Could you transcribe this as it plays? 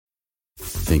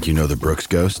Think you know the Brooks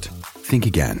Ghost? Think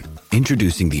again.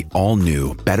 Introducing the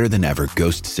all-new, better-than-ever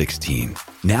Ghost 16.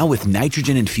 Now with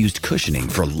nitrogen-infused cushioning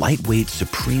for lightweight,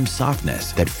 supreme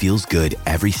softness that feels good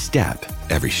every step,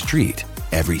 every street,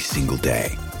 every single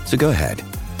day. So go ahead,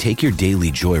 take your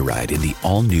daily joyride in the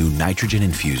all-new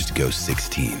nitrogen-infused Ghost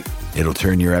 16. It'll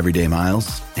turn your everyday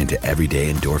miles into everyday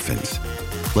endorphins.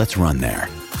 Let's run there.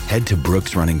 Head to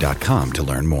brooksrunning.com to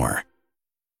learn more.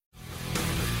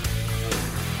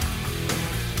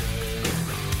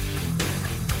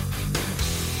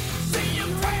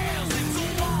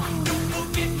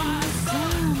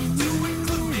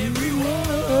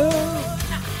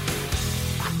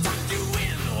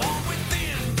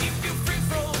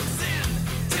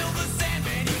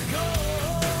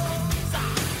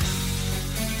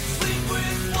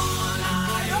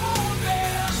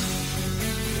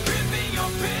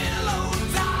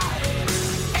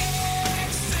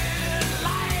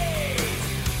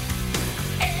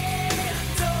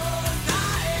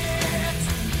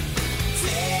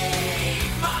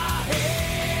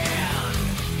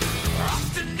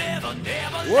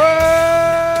 What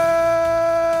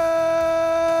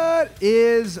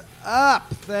is up?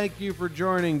 Thank you for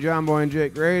joining John Boy and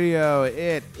Jake Radio.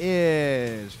 It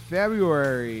is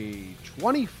February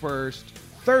 21st,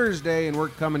 Thursday, and we're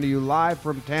coming to you live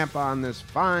from Tampa on this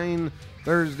fine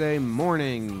Thursday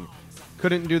morning.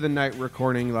 Couldn't do the night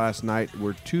recording last night.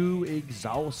 We're too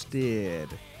exhausted.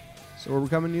 So we're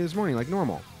coming to you this morning like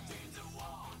normal.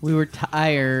 We were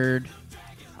tired.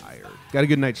 Got a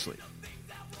good night's sleep.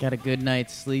 Got a good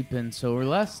night's sleep, and so we're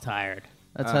less tired.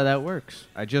 That's how that works.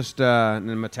 I just, the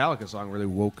Metallica song really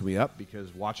woke me up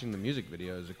because watching the music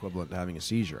video is equivalent to having a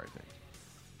seizure, I think.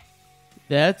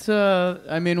 That's,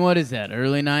 I mean, what is that,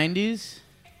 early 90s?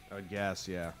 I would guess,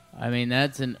 yeah. I mean,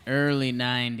 that's an early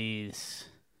 90s.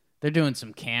 They're doing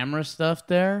some camera stuff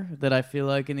there that I feel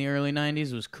like in the early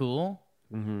 90s was cool.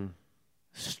 Mm-hmm.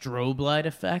 Strobe light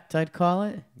effect, I'd call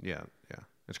it. Yeah.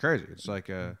 It's crazy. It's like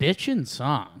a... Bitchin'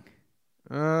 song.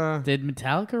 Did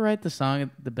Metallica write the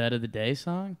song, the Bed of the Day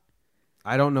song?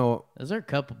 I don't know. Those are a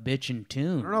couple bitchin'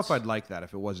 tunes. I don't know if I'd like that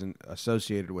if it wasn't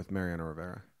associated with Mariano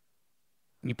Rivera.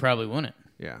 You probably wouldn't.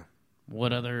 Yeah.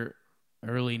 What other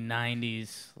early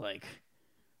 90s, like,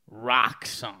 rock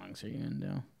songs are you going to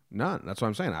do? None. That's what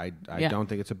I'm saying. I don't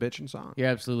think it's a bitchin' song. You're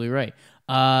absolutely right.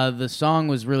 The song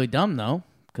was really dumb, though,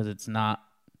 because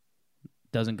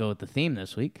doesn't go with the theme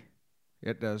this week.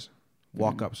 It does.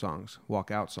 Walk up songs.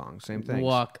 Walk out songs. Same thing.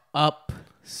 Walk up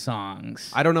songs.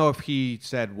 I don't know if he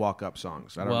said walk up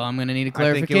songs. I don't know. I'm going to need a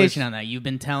clarification on that. You've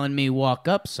been telling me walk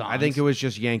up songs. I think it was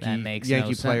just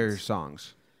Yankee player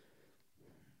songs.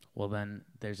 Well, then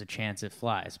there's a chance it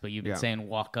flies. But you've been saying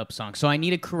walk up songs. So I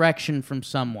need a correction from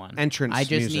someone. Entrance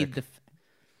music. I just need the...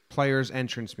 Player's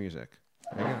entrance music.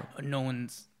 There you go. No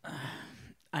one's...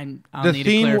 I'll need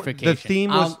a clarification. The theme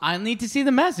was... I'll need to see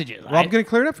the messages. Well, I'm going to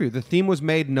clear it up for you. The theme was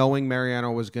made knowing Mariano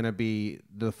was going to be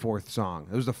the fourth song.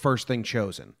 It was the first thing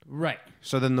chosen. Right.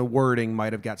 So then the wording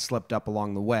might have got slipped up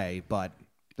along the way, but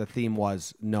the theme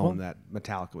was known that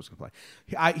Metallica was going to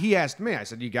play. He asked me. I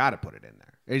said, you got to put it in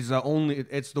there.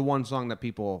 It's the one song that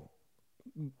people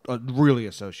really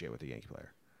associate with the Yankee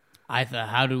player. I thought,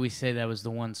 how do we say that was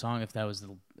the one song if that was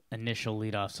the initial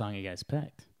leadoff song you guys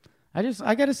picked?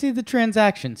 I got to see the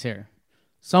transactions here.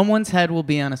 Someone's head will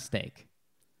be on a stake.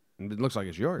 It looks like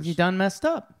it's yours. You done messed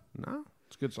up. No,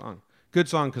 it's a good song. Good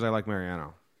song because I like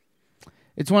Mariano.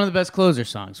 It's one of the best closer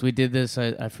songs. We did this,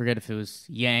 I forget if it was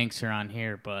Yanks or on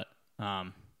here, but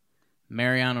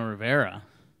Mariano Rivera,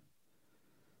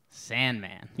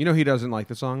 Sandman. You know he doesn't like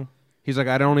the song? He's like,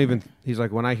 he's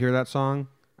like, when I hear that song,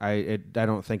 I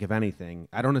don't think of anything.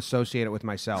 I don't associate it with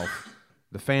myself.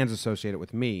 The fans associate it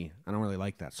with me. I don't really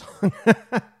like that song.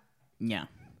 Yeah.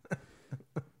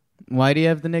 Why do you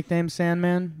have the nickname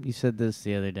Sandman? You said this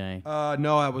the other day.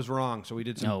 No, I was wrong. So we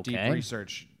did some deep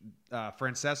research.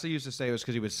 Francesa used to say it was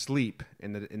because he would sleep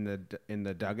in the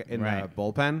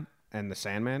bullpen, and the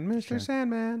Sandman, Mr.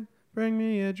 Sandman, bring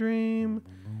me a dream.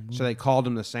 So they called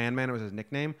him the Sandman. It was his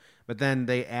nickname. But then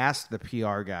they asked the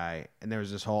PR guy, and there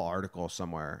was this whole article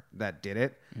somewhere that did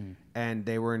it, and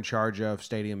they were in charge of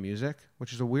stadium music,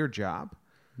 which is a weird job.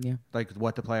 Yeah. Like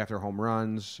what to play after home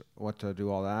runs, what to do,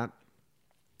 all that.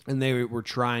 And they were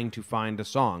trying to find a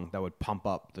song that would pump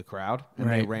up the crowd, and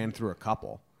they ran through a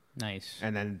couple. Nice.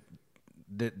 And then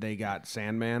they got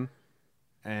Sandman,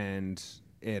 and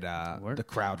the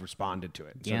crowd responded to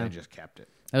it, so they just kept it.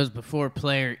 That was before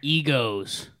player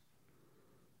egos.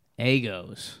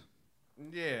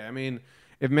 Yeah, I mean,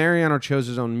 if Mariano chose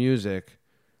his own music,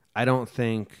 I don't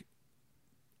think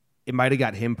it might have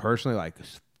got him personally like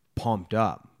pumped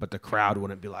up, but the crowd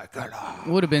wouldn't be like,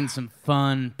 Would have been some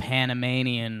fun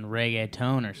Panamanian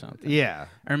reggaeton or something. Yeah.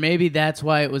 Or maybe that's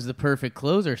why it was the perfect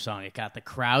closer song. It got the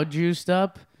crowd juiced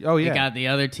up. Oh, yeah. It got the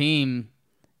other team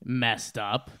messed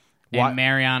up. And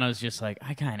Mariano's just like,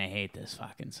 I kind of hate this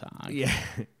fucking song. Yeah.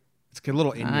 It's a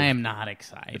little I am not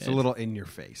excited. It's a little in your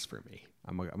face for me.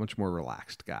 I'm a much more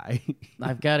relaxed guy.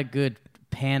 I've got a good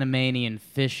Panamanian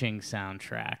fishing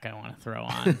soundtrack I want to throw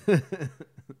on.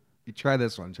 You try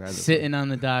this one. Sitting on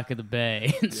the dock of the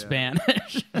bay in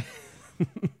Spanish.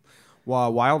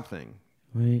 Well, Wild Thing.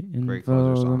 Waiting Great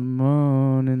closer song. The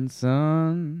morning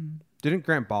sun. Didn't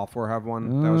Grant Balfour have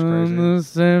one? That was crazy. On the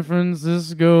San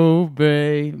Francisco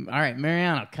Bay. All right,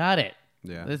 Mariano, cut it.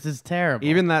 Yeah. This is terrible.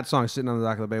 Even that song, Sitting on the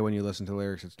Dock of the Bay, when you listen to the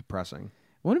lyrics, it's depressing.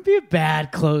 Wouldn't it be a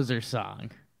bad closer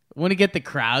song? Wouldn't it get the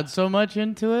crowd so much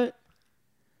into it?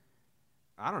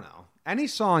 I don't know. Any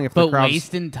song, if but the crowd's...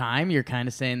 wasting time, you're kind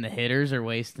of saying the hitters are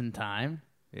wasting time?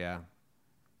 Yeah.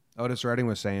 Otis Redding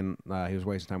was saying he was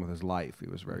wasting time with his life. He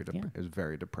was very,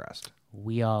 very depressed.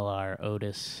 We all are,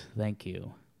 Otis. Thank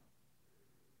you.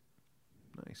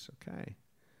 Nice. Okay.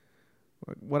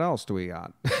 What else do we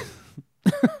got?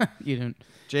 You didn't.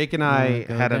 Jake and I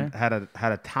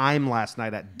had a time last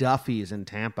night at Duffy's in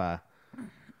Tampa.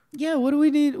 Yeah. What do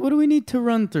we need? What do we need to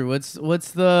run through?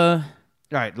 What's the?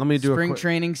 All right, let me do spring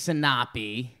training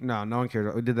synopsis. No one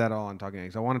cares. We did that all on Talking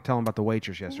Eggs. I want to tell them about the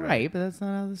waitress yesterday. Right, but that's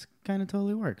not how this kind of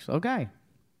totally works. Okay.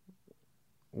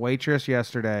 Waitress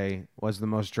yesterday was the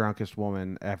most drunkest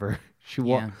woman ever.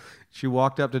 She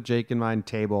walked up to Jake and mine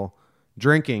table,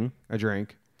 drinking a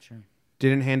drink. Sure.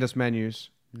 Didn't hand us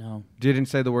menus. No. Didn't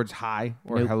say the words hi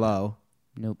or hello.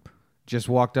 Nope. Just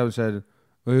walked up and said,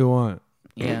 "What do you want?"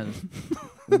 Yeah.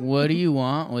 What do you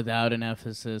want without an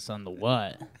emphasis on the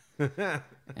what?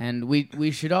 And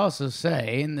we should also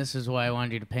say, and this is why I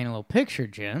wanted you to paint a little picture,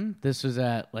 Jim. This was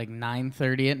at like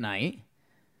 9:30 at night.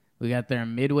 We got there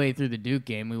midway through the Duke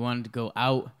game. We wanted to go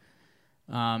out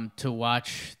to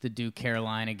watch the Duke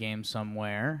Carolina game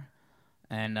somewhere.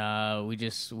 And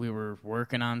we were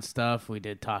working on stuff. We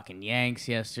did Talking Yanks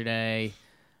yesterday.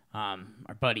 Our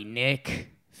buddy Nick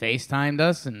FaceTimed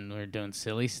us, and we were doing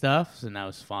silly stuff, and that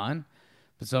was fun.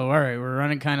 But so, all right, we're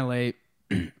running kind of late.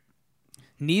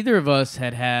 Neither of us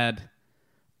had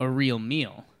a real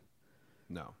meal.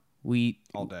 No.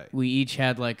 All day. We each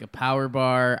had like a power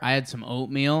bar. I had some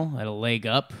oatmeal. I had a leg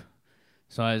up.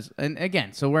 So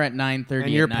so we're at 9:30.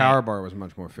 And your power bar was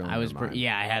much more filling.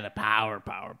 I had a power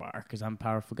bar because I'm a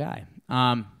powerful guy.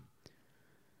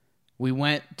 We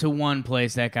went to one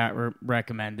place that got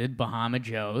recommended, Bahama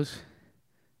Joe's,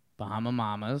 Bahama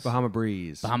Mama's, Bahama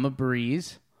Breeze,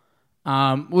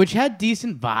 which had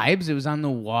decent vibes. It was on the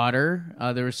water.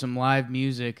 There was some live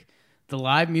music. The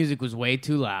live music was way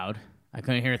too loud. I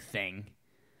couldn't hear a thing.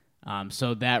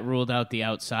 So that ruled out the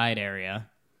outside area.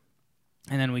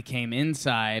 And then we came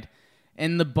inside,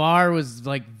 and the bar was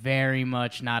like very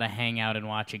much not a hang out and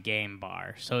watch a game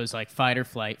bar. So it was like fight or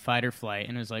flight,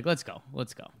 and it was like, let's go.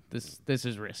 This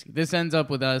is risky. This ends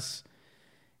up with us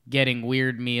getting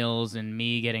weird meals and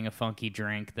me getting a funky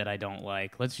drink that I don't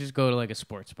like. Let's just go to like a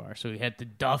sports bar. So we head to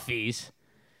Duffy's,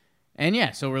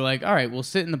 and so we're like, all right, we'll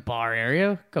sit in the bar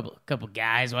area, couple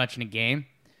guys watching a game,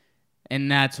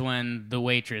 and that's when the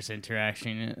waitress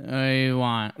interaction. What do you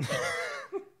want?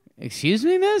 Excuse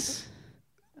me, miss?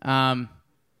 So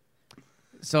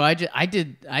I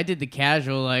did the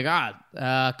casual, like,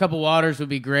 a couple waters would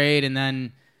be great, and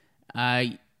then are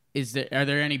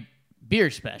there any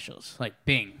beer specials? Like,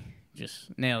 bing.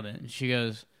 Just nailed it. And she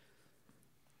goes,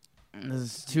 this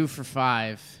is 2 for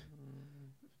 $5.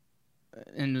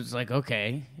 And it was like,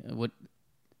 okay.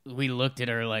 We looked at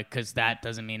her like, because that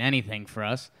doesn't mean anything for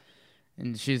us.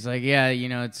 And she's like, yeah,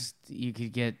 it's you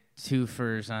could get 2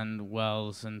 furs on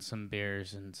Wells and some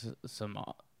beers and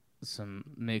some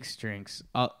mixed drinks,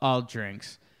 all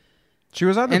drinks. She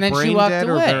was either brain dead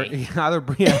or either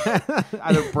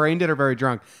brain dead or very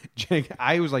drunk. Jake,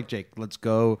 I was like, Jake, let's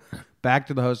go back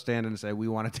to the host stand and say we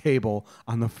want a table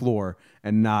on the floor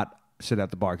and not sit at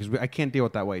the bar because I can't deal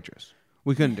with that waitress.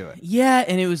 We couldn't do it. Yeah,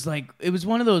 and it was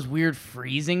one of those weird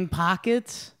freezing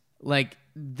pockets. Like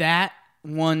that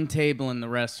one table in the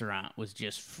restaurant was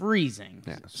just freezing.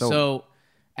 Yeah, so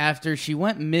after she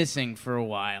went missing for a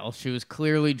while, she was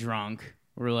clearly drunk.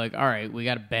 We're like, all right, we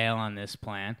got to bail on this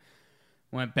plan.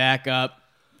 Went back up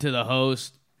to the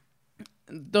host.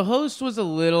 The host was a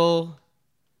little...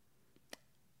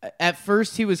 At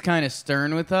first, he was kind of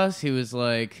stern with us. He was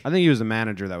like... I think he was the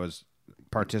manager that was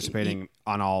participating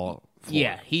on all floor.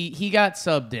 Yeah, he got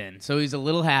subbed in. So he's a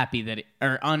little unhappy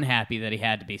that he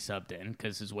had to be subbed in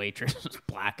because his waitress was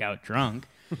blackout drunk.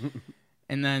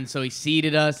 And then so he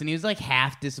seated us, and he was like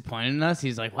half disappointed in us.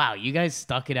 He's like, wow, you guys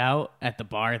stuck it out at the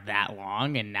bar that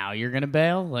long, and now you're going to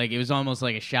bail? Like, it was almost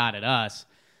like a shot at us.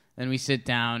 Then we sit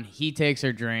down. He takes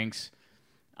our drinks.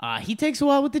 He takes a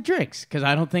while with the drinks because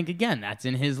I don't think, again, that's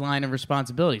in his line of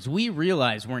responsibilities. We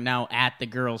realize we're now at the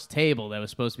girls' table that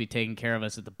was supposed to be taking care of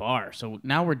us at the bar. So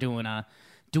now we're doing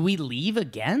do we leave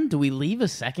again? Do we leave a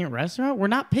second restaurant? We're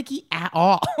not picky at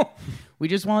all. We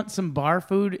just want some bar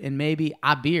food and maybe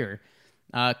a beer.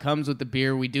 Comes with the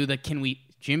beer. We do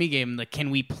Jimmy gave him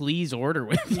can we please order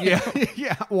with you?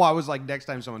 Yeah. Well, I was like, next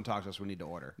time someone talks to us, we need to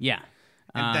order. Yeah.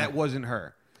 And that wasn't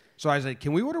her. So I was like,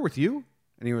 can we order with you?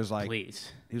 And he was like,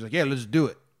 please. He was like, yeah, let's do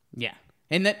it. Yeah.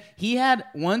 And that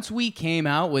once we came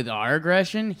out with our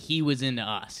aggression, he was into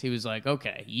us. He was like,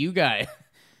 okay, you guys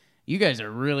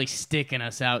are really sticking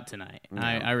us out tonight.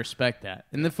 Yeah. I respect that.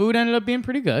 And the food ended up being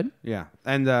pretty good. Yeah.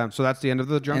 And so that's the end of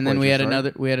the drunk. And then we had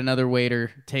another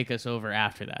waiter take us over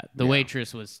after that. The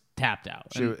waitress was tapped out.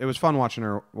 It was fun watching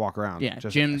her walk around. Yeah.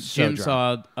 Jim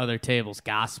saw other tables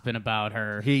gossiping about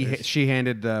her. She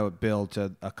handed the bill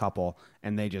to a couple,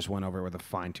 and they just went over it with a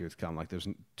fine-tooth comb. Like, there's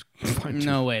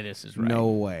no way this is right. No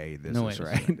way this is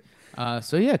right.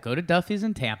 So yeah, go to Duffy's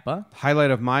in Tampa. Highlight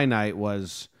of my night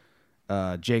was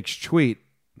Jake's tweet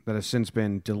that has since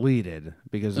been deleted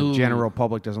because the general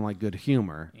public doesn't like good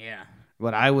humor. Yeah.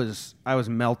 But I was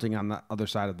melting on the other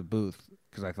side of the booth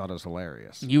because I thought it was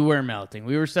hilarious. You were melting.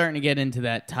 We were starting to get into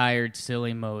that tired,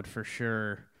 silly mode for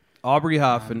sure. Aubrie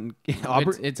Huff and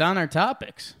it's on our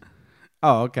topics.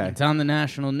 Oh, okay. It's on the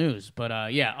national news. But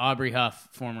Aubrie Huff,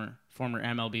 former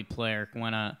MLB player,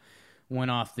 went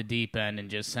off the deep end and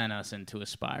just sent us into a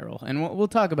spiral. And we'll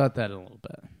talk about that in a little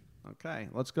bit. Okay,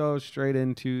 let's go straight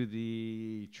into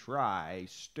the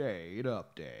Tri-State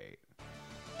Update.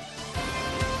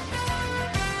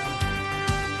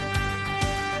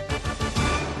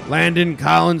 Landon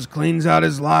Collins cleans out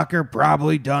his locker,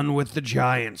 probably done with the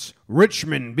Giants.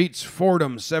 Richmond beats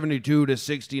Fordham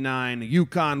 72-69.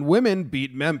 UConn women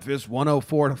beat Memphis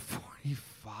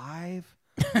 104-45.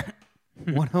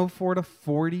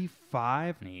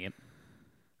 104-45. Yep.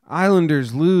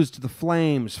 Islanders lose to the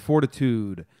Flames,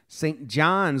 Fortitude. St.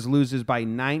 John's loses by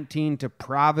 19 to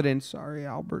Providence. Sorry,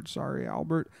 Albert.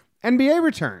 NBA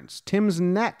returns. Tim's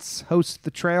Nets host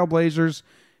the Trailblazers.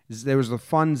 There was a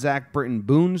fun Zach Britton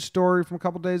Boone story from a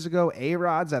couple days ago.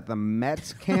 A-Rod's at the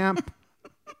Mets camp.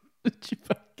 It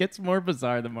gets more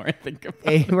bizarre the more I think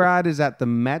about it. A-Rod is at the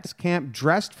Mets camp,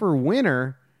 dressed for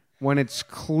winter when it's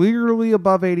clearly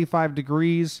above 85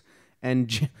 degrees.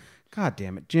 And, God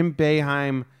damn it, Jim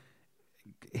Boeheim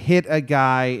hit a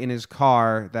guy in his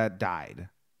car that died.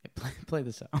 Play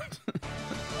the sound.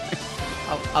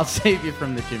 I'll save you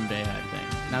from the Jim Boeheim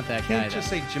thing. Not that guy. You can't just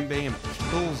say Jim Boeheim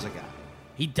kills a guy.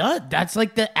 He does. That's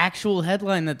like the actual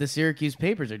headline that the Syracuse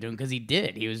papers are doing because he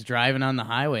did. He was driving on the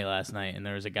highway last night and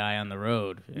there was a guy on the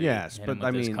road. Yes, but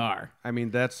his car. I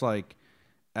mean, that's like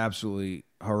absolutely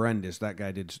horrendous. That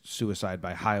guy did suicide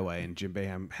by highway, and Jim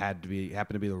Boeheim happened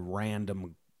to be the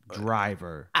random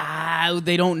driver.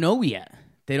 They don't know yet.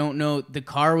 They don't know. The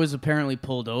car was apparently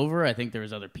pulled over. I think there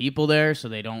was other people there, so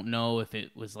they don't know if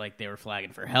it was like they were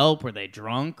flagging for help. Were they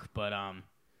drunk? But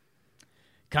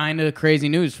kind of crazy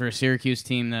news for a Syracuse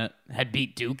team that had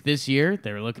beat Duke this year.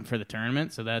 They were looking for the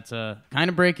tournament, so that's kind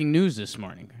of breaking news this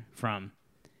morning from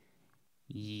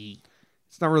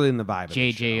It's not really in the vibe of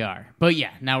JJR. But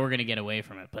yeah, now we're going to get away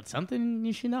from it. But something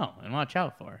you should know and watch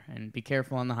out for and be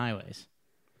careful on the highways.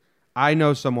 I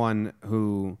know someone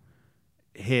who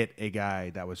hit a guy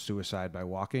that was suicide by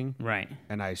walking. Right.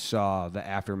 And I saw the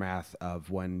aftermath of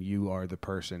when you are the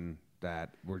person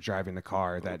that were driving the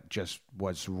car that just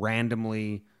was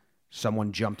randomly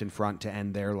someone jumped in front to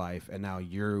end their life, and now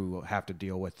you have to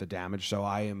deal with the damage. So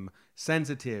I am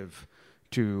sensitive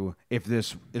to if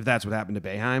that's what happened to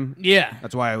Boeheim. Yeah.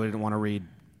 That's why I didn't want to read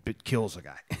it kills a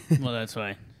guy. Well, that's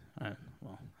why. I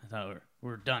thought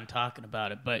we're done talking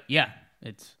about it. But yeah,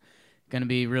 it's going to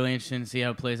be really interesting to see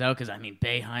how it plays out because, I mean,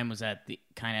 Boeheim was at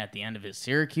the end of his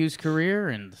Syracuse career,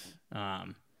 and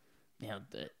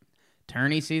the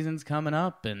tourney season's coming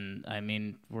up, and I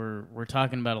mean we're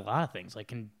talking about a lot of things. Like,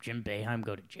 can Jim Boeheim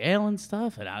go to jail and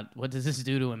stuff? And what does this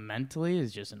do to him mentally?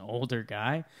 He's just an older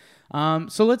guy.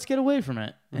 So let's get away from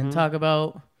it and talk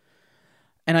about.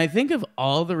 And I think of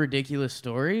all the ridiculous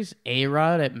stories,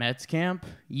 A-Rod at Mets camp,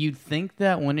 you'd think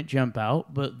that wouldn't jump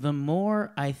out, but the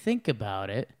more I think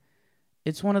about it,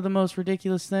 it's one of the most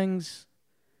ridiculous things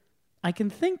I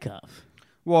can think of.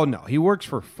 Well, no, he works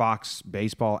for Fox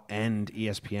Baseball and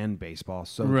ESPN Baseball,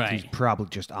 so He's probably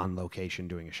just on location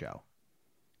doing a show.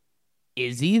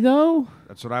 Is he, though?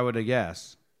 That's what I would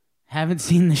guess. Haven't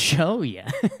seen the show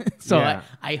yet. So yeah.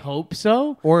 I hope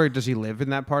so. Or does he live in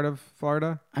that part of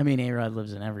Florida? I mean, A-Rod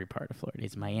lives in every part of Florida.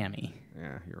 He's Miami.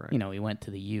 Yeah, you're right. You know, he went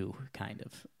to the U, kind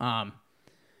of.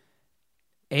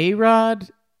 A-Rod...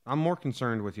 I'm more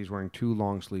concerned with he's wearing 2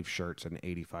 long-sleeve shirts at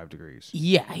 85 degrees.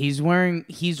 Yeah, he's wearing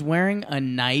a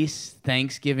nice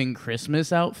Thanksgiving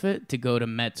Christmas outfit to go to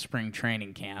Met spring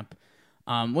training camp,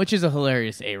 which is a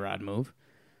hilarious A-Rod move.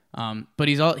 But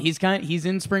he's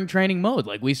in spring training mode.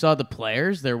 Like we saw the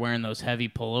players, they're wearing those heavy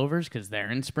pullovers because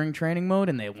they're in spring training mode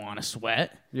and they want to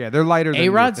sweat. Yeah, they're lighter than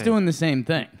A-Rod's doing the same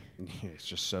thing. It's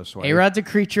just so sweaty. A-Rod's a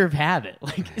creature of habit.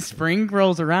 Like spring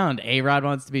rolls around, A-Rod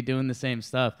wants to be doing the same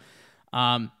stuff.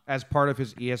 As part of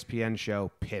his ESPN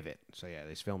show, Pivot. So yeah,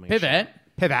 he's filming. Pivot?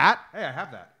 Pivot? Hey, I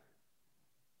have that.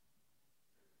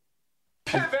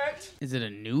 Pivot! Is it a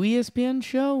new ESPN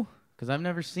show? Because I've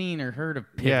never seen or heard of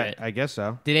Pivot. Yeah, I guess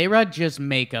so. Did A-Rod just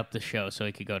make up the show so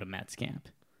he could go to Mets camp?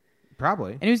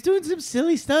 Probably. And he was doing some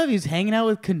silly stuff. He was hanging out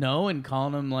with Cano and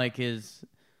calling him like his...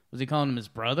 Was he calling him his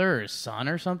brother or his son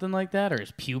or something like that? Or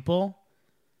his pupil?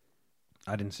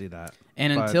 I didn't see that.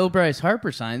 And until Bryce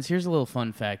Harper signs, here's a little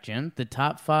fun fact, Jim. The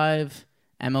top 5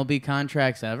 MLB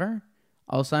contracts ever,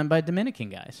 all signed by Dominican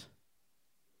guys.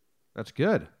 That's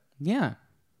good. Yeah.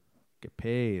 Get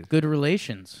paid. Good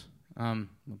relations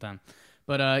with them.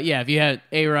 But, yeah, if you had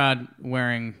A-Rod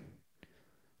wearing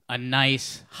a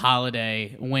nice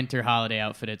winter holiday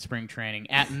outfit at spring training,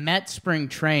 at Met spring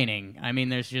training, I mean,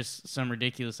 there's just some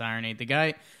ridiculous irony. The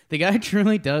guy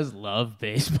truly does love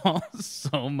baseball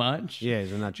so much. Yeah,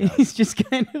 he's a nut job. He's just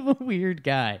kind of a weird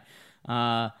guy.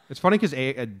 It's funny because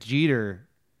Jeter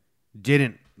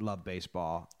didn't love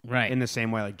baseball. Right. In the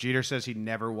same way. Like, Jeter says he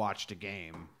never watched a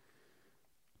game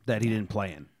that he didn't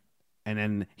play in. And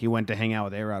then he went to hang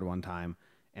out with A-Rod one time,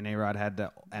 and A-Rod had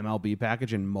the MLB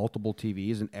package and multiple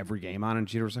TVs and every game on, and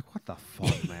Jeter was like, what the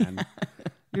fuck, man?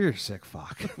 You're a sick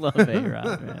fuck. Love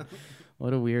A-Rod, man.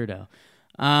 What a weirdo.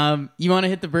 You want to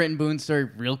hit the Britton Boone story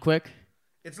real quick?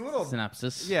 It's a little...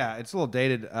 Synopsis. Yeah, it's a little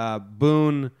dated.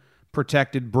 Boone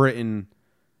protected Britton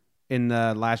in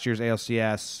the last year's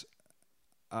ALCS.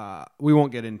 We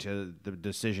won't get into the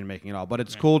decision-making at all, but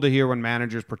it's cool to hear when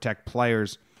managers protect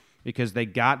players because they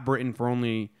got Britton for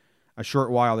only a short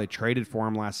while. They traded for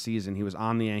him last season. He was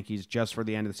on the Yankees just for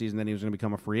the end of the season. Then he was going to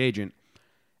become a free agent.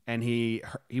 And he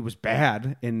was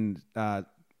bad in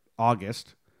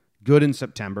August, good in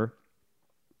September.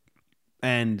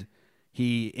 And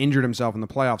he injured himself in the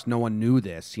playoffs. No one knew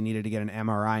this. He needed to get an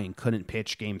MRI and couldn't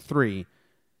pitch Game 3.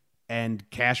 And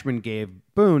Cashman gave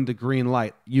Boone the green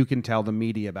light. You can tell the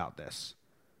media about this.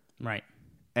 Right.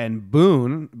 And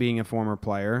Boone, being a former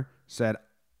player,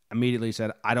 immediately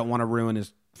said, I don't want to ruin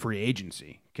his free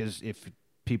agency because if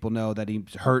people know that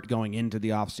he's hurt going into the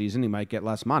offseason, he might get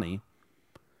less money.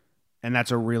 And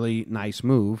that's a really nice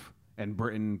move. And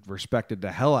Britton respected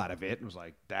the hell out of it and was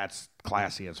like, that's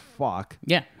classy as fuck.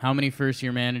 Yeah. How many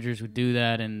first-year managers would do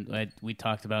that? And we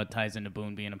talked about ties into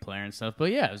Boone being a player and stuff.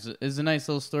 But yeah, it was a nice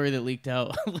little story that leaked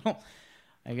out a little,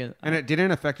 I guess. And it didn't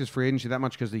affect his free agency that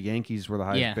much because the Yankees were the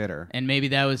highest bidder. And maybe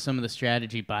that was some of the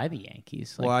strategy by the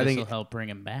Yankees. Like, I think this will help bring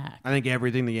him back. I think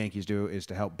everything the Yankees do is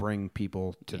to help bring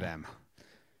people to them.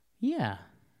 Yeah.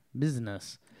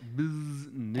 Business.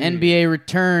 NBA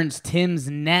returns. Tim's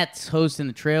Nets hosting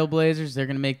the Trailblazers. They're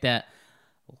going to make that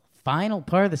final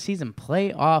part of the season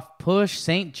playoff push.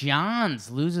 St. John's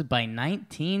loses by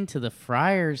 19 to the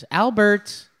Friars.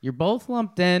 Albert, you're both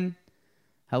lumped in.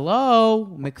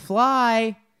 Hello,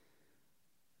 McFly.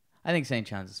 I think St.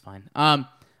 John's is fine.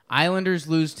 Islanders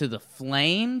lose to the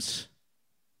Flames.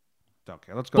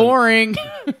 Okay, let's go. Boring.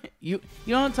 You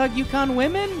don't talk UConn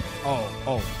women?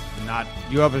 Oh, not.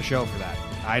 You have a show for that.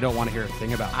 I don't want to hear a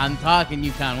thing about it. I'm talking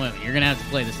UConn women. You're gonna have to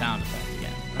play the sound effect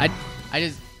again.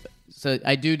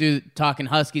 I do Talking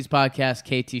Huskies podcast.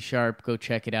 KT Sharp, go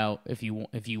check it out if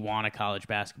you want a college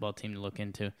basketball team to look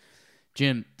into.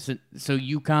 Jim, so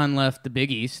UConn left the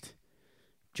Big East,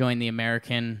 joined the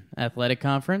American Athletic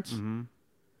Conference. Mm-hmm.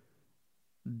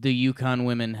 The UConn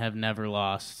women have never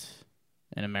lost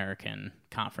an American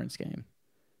conference game.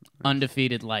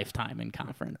 Undefeated lifetime in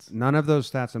conference. None of those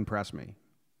stats impress me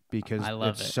because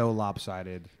it's so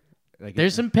lopsided. Like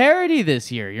there's some parity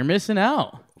this year. You're missing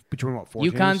out. Between what, 4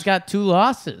 UConn's teams? got 2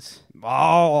 losses. Oh,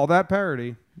 all that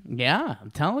parity. Yeah,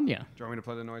 I'm telling you. Do you want me to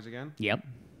play the noise again? Yep.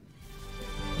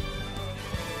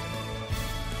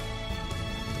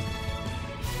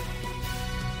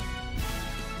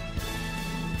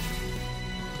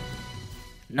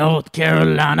 North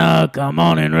Carolina, come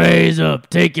on and raise up.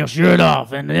 Take your shirt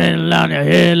off and then land your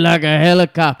head like a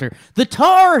helicopter. The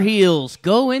Tar Heels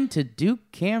go into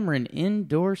Duke Cameron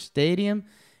Indoor Stadium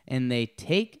and they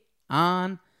take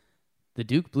on the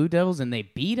Duke Blue Devils, and they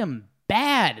beat them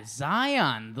bad.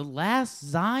 Zion, the last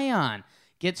Zion,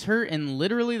 gets hurt in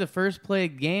literally the first play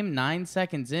of the game, 9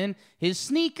 seconds in. His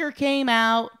sneaker came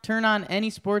out. Turn on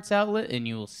any sports outlet, and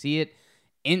you will see it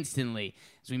instantly.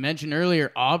 As we mentioned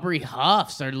earlier, Aubrie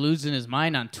Huff started losing his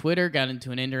mind on Twitter, got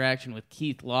into an interaction with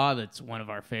Keith Law. That's one of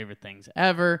our favorite things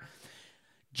ever.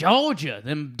 Georgia,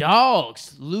 them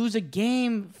dogs, lose a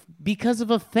game because of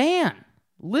a fan.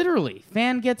 Literally,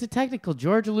 fan gets a technical.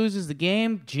 Georgia loses the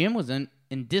game. Jim was in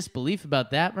disbelief about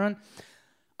that run.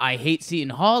 I hate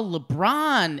Seton Hall.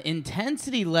 LeBron,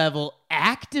 intensity level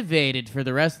activated for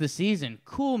the rest of the season.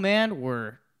 Cool, man.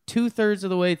 We're 2/3 of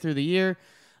the way through the year.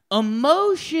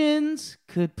 Emotions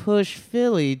could push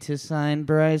Philly to sign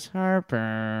Bryce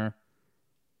Harper.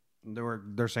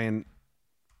 They're saying...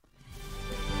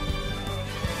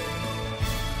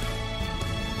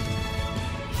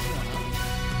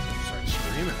 Start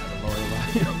screaming at the lower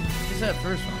volume. Who's that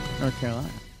first one? North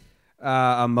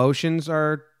Carolina. Emotions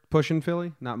are pushing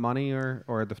Philly, not money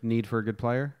or the need for a good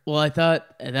player. Well, I thought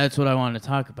that's what I wanted to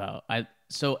talk about.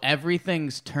 So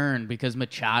everything's turned because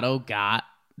Machado got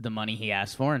the money he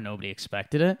asked for and nobody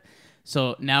expected it.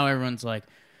 So now everyone's like,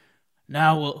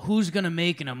 who's going to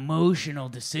make an emotional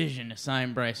decision to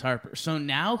sign Bryce Harper? So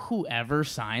now whoever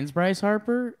signs Bryce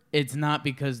Harper, it's not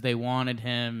because they wanted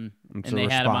him and they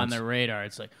had him on their radar.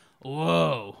 It's like,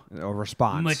 whoa. A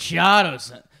response.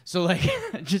 Machado's. So, like,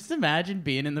 just imagine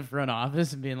being in the front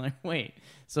office and being like, wait,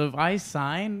 so if I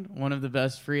sign one of the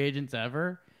best free agents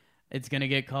ever, it's going to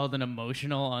get called an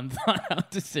emotional, unthought-out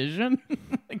decision?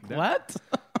 Like, what?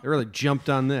 They really jumped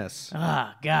on this.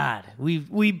 Ah, God.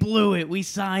 We blew it. We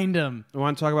signed him. You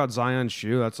want to talk about Zion's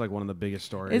shoe? That's like one of the biggest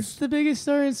stories. It's the biggest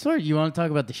story in sport. You want to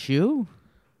talk about the shoe?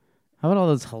 How about all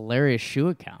those hilarious shoe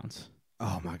accounts?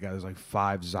 Oh, my God. There's like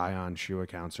 5 Zion shoe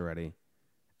accounts already.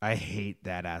 I hate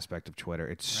that aspect of Twitter.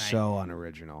 It's so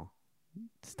unoriginal.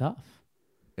 It's tough.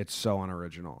 It's so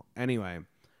unoriginal. Anyway,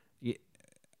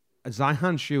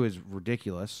 Zion's shoe is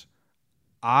ridiculous.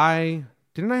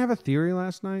 Didn't I have a theory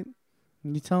last night?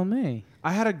 You tell me.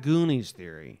 I had a Goonies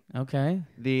theory. Okay.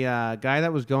 The guy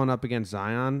that was going up against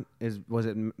Zion was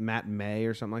it Matt May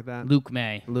or something like that? Luke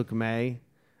May. Luke May.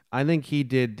 I think he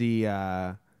did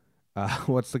the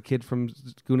what's the kid from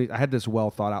Goonies? I had this well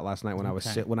thought out last night when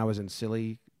I was in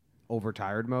silly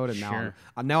overtired mode, and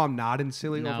now I'm not in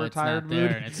silly overtired mood.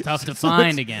 And it's tough to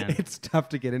find again. It's tough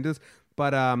to get into this.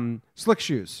 But Slick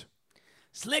Shoes.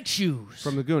 Slick Shoes.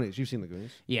 From the Goonies. You've seen the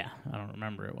Goonies? Yeah. I don't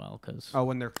remember it well because... Oh,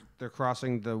 when they're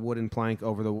crossing the wooden plank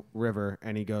over the river,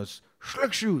 and he goes,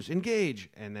 Slick Shoes, engage!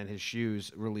 And then his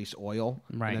shoes release oil,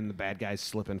 and then the bad guys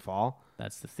slip and fall.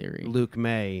 That's the theory. Luke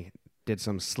May did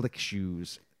some Slick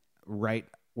Shoes right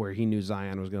where he knew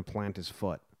Zion was going to plant his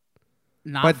foot.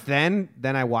 But then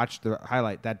I watched the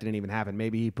highlight. That didn't even happen.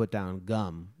 Maybe he put down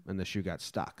gum and the shoe got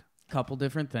stuck. Couple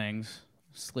different things.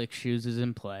 Slick Shoes is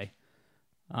in play.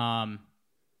 That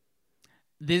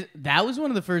was one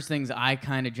of the first things I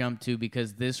kind of jumped to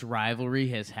because this rivalry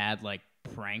has had like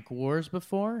prank wars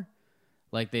before.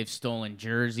 Like they've stolen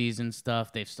jerseys and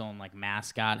stuff. They've stolen like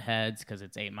mascot heads because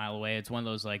it's 8 Mile away. It's one of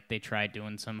those like they tried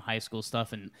doing some high school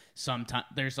stuff and sometimes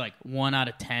there's like 1 out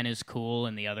of 10 is cool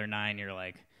and the other 9 you're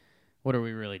like, what are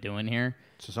we really doing here?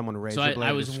 So someone razor bladed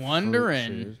I was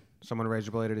wondering. Someone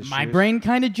razor bladed his shoes. My brain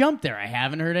kind of jumped there. I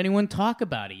haven't heard anyone talk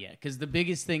about it yet because the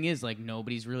biggest thing is like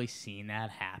nobody's really seen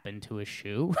that happen to a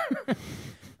shoe.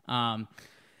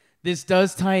 This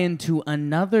does tie into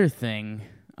another thing,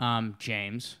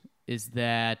 James, is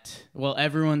that, well,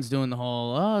 everyone's doing the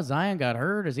whole, Zion got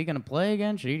hurt. Is he going to play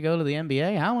again? Should he go to the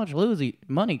NBA? How much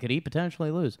money could he potentially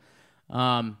lose?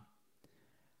 I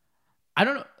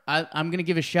don't know. I'm going to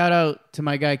give a shout out to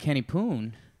my guy Kenny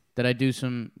Poon that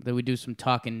we do some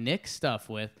talking Knicks stuff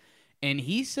with, and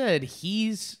he said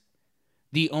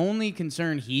the only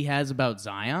concern he has about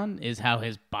Zion is how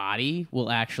his body will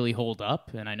actually hold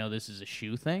up, and I know this is a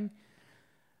shoe thing,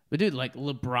 but dude, like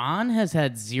LeBron has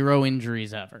had 0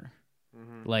 injuries ever.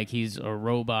 Mm-hmm. Like he's a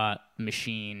robot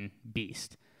machine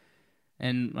beast.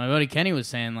 And my buddy Kenny was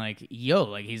saying like,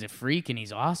 like he's a freak and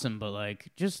he's awesome, but like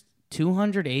just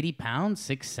 280 pounds,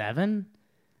 6'7",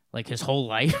 like his whole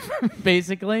life,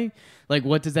 basically. Like,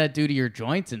 what does that do to your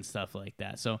joints and stuff like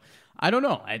that? So, I don't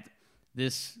know.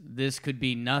 This could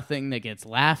be nothing that gets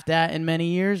laughed at in many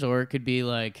years, or it could be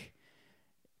like,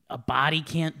 a body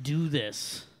can't do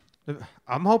this.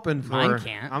 I'm hoping Mine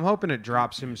can't. I'm hoping it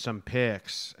drops him some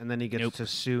picks, and then he gets to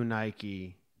sue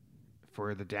Nike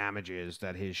for the damages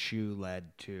that his shoe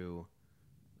led to,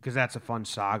 because that's a fun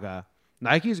saga.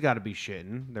 Nike's got to be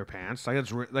shitting their pants. Like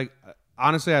it's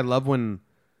honestly, I love when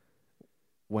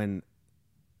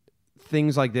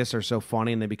things like this are so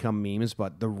funny and they become memes,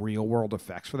 but the real world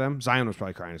effects for them. Zion was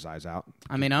probably crying his eyes out.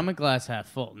 I mean, I'm a glass half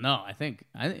full. No, I think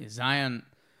Zion.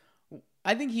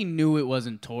 I think he knew it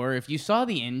wasn't Tor. If you saw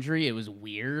the injury, it was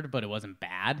weird, but it wasn't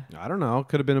bad. I don't know.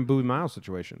 Could have been a Boone Miles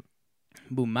situation.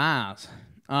 Boone Miles.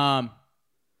 I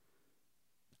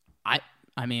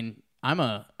mean, I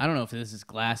don't know if this is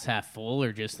glass half full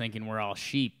or just thinking we're all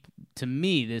sheep. To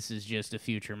me, this is just a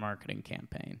future marketing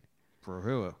campaign. For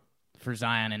who? For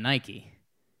Zion and Nike.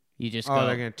 You just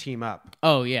they're gonna team up.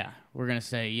 Oh yeah, we're gonna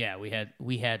say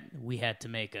we had to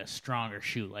make a stronger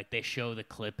shoe. Like they show the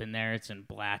clip in there, it's in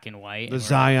black and white. The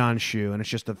Zion shoe, and it's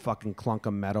just a fucking clunk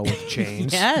of metal with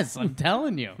chains. Yes, I'm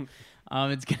telling you,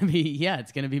 it's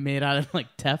gonna be made out of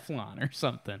like Teflon or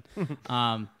something.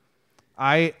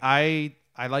 I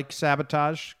like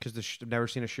Sabotage because I've never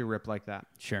seen a shoe rip like that.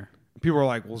 Sure. People are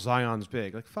like, well, Zion's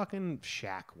big. Like fucking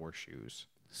Shaq wore shoes.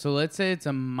 So let's say it's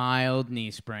a mild knee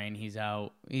sprain. He's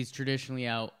out. He's traditionally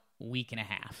out week and a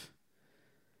half.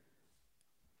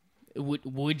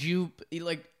 Would you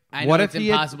like? I know it's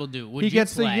impossible to do. Would you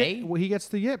play? He gets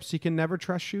the yips. He can never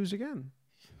trust shoes again.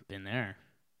 Been there.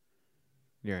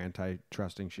 You're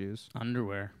anti-trusting shoes.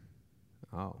 Underwear.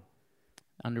 Oh.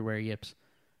 Underwear yips.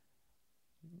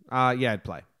 Yeah, I'd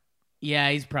play.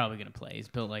 Yeah, he's probably gonna play. He's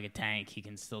built like a tank. He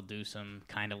can still do some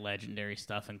kind of legendary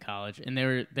stuff in college. And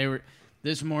they were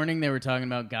this morning. They were talking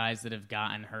about guys that have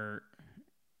gotten hurt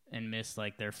and missed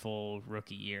like their full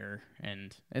rookie year.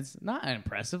 And it's not an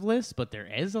impressive list, but there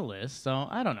is a list. So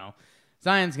I don't know.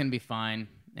 Zion's gonna be fine.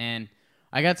 And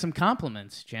I got some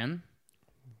compliments, Jim,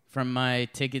 from my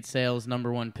ticket sales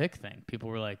 #1 pick thing. People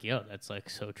were like, "Yo, that's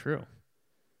like so true."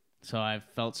 So I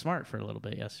felt smart for a little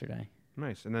bit yesterday.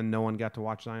 Nice. And then no one got to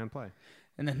watch Zion play.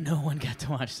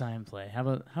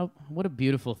 What a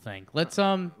beautiful thing. Let's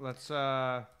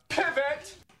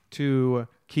pivot to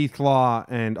Keith Law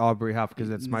and Aubrie Huff because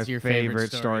it's my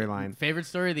favorite storyline. Favorite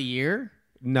story of the year?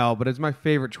 No, but it's my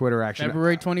favorite Twitter action.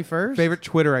 February 21st? Favorite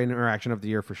Twitter interaction of the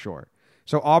year for sure.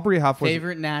 So Aubrie Huff was...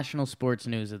 Favorite national sports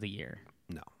news of the year?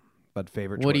 No, but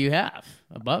favorite What do you have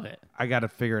above it? I got to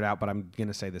figure it out, but I'm going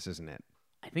to say this isn't it.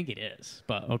 I think it is,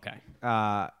 but okay.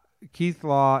 Keith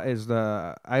Law is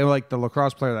I like the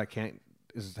lacrosse player that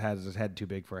has his head too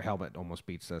big for a helmet. Almost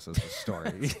beats this as a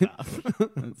story.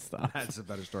 Stop. That's a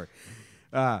better story.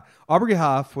 Aubrie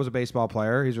Huff was a baseball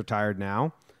player. He's retired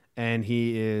now, and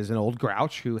he is an old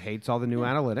grouch who hates all the new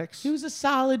analytics. He was a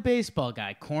solid baseball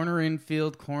guy. Corner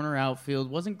infield, corner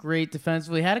outfield. Wasn't great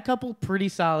defensively. Had a couple pretty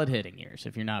solid hitting years,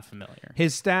 if you're not familiar.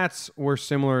 His stats were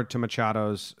similar to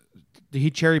Machado's. He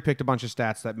cherry-picked a bunch of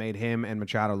stats that made him and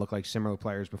Machado look like similar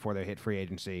players before they hit free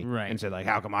agency. Right. And said, like,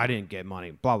 how come I didn't get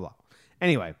money? Blah, blah.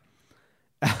 Anyway,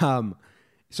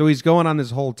 so he's going on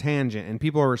this whole tangent, and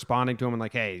people are responding to him and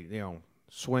like, hey,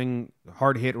 swing,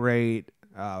 hard hit rate,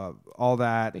 all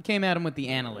that. They came at him with the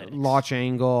analytics. Launch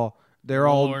angle. They're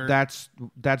WAR. all,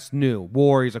 that's new.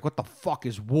 WAR. He's like, what the fuck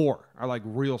is WAR? Are like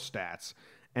real stats.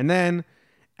 And then...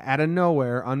 out of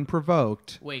nowhere,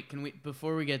 unprovoked. Wait, can we?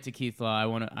 Before we get to Keith Law, I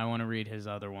want to read his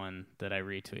other one that I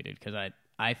retweeted because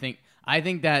I think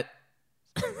that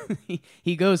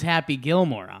he goes Happy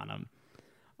Gilmore on him.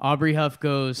 Aubrie Huff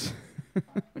goes,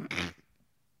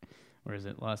 where is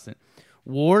it? Lost it.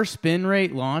 WAR, spin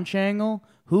rate, launch angle.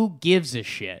 Who gives a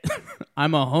shit?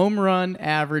 I'm a home run,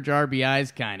 average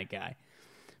RBIs kind of guy.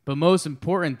 But most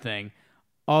important thing,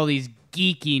 all these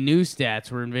geeky new stats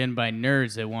were invented by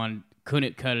nerds that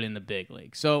couldn't cut it in the big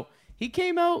league. So he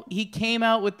came out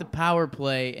with the power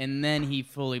play, and then he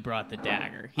fully brought the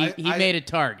dagger. He made a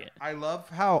target. I love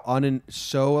how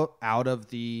so out of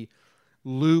the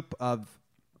loop of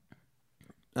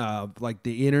like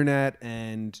the internet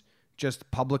and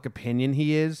just public opinion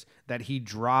he is, that he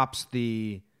drops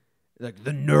the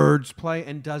nerds play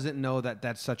and doesn't know that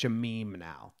that's such a meme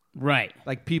now. Right.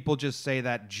 Like, people just say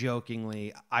that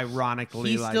jokingly,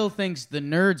 ironically. He still thinks the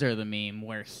nerds are the meme,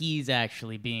 where he's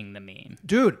actually being the meme.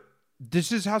 Dude,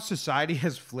 this is how society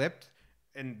has flipped,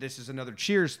 and this is another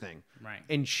Cheers thing. Right.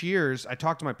 In Cheers, I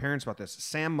talked to my parents about this.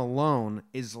 Sam Malone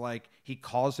is like, he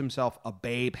calls himself a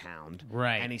babe hound.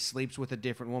 Right. And he sleeps with a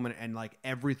different woman, and like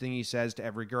everything he says to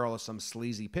every girl is some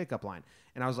sleazy pickup line.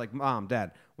 And I was like, Mom,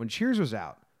 Dad, when Cheers was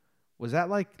out, was that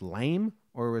like lame?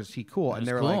 Or was he cool? And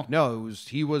they were like, no,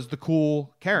 he was the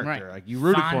cool character. Right. Like, you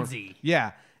rooted Fonzie. for him.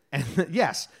 Yeah. And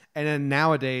yes. And then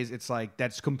nowadays it's like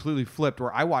that's completely flipped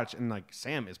where I watch and like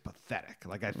Sam is pathetic.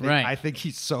 Like I think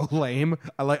he's so lame.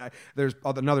 There's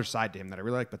another side to him that I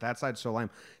really like, but that side's so lame.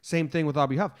 Same thing with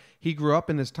Aubrie Huff. He grew up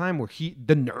in this time where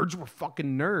the nerds were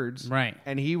fucking nerds. Right.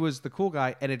 And he was the cool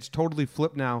guy, and it's totally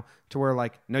flipped now to where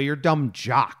like, no, you're dumb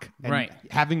jock. And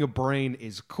having a brain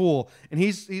is cool. And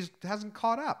he's hasn't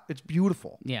caught up. It's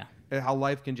beautiful. Yeah. How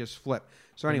life can just flip.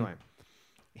 So anyway,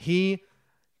 he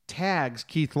tags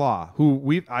Keith Law, who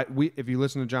we if you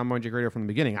listen to John Boy and Jake Radio from the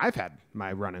beginning, I've had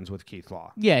my run-ins with Keith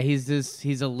Law. Yeah, he's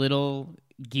a little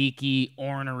geeky,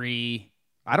 ornery.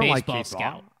 I don't like Keith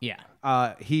scout. Law.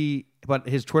 Yeah. But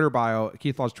his Twitter bio,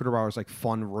 Keith Law's Twitter bio is like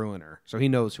fun ruiner, so he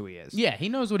knows who he is. Yeah, he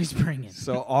knows what he's bringing.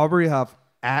 So Aubrie Huff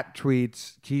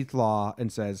tweets Keith Law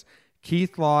and says,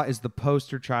 Keith Law is the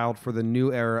poster child for the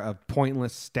new era of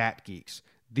pointless stat geeks.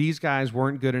 These guys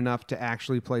weren't good enough to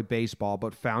actually play baseball,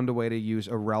 but found a way to use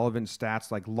irrelevant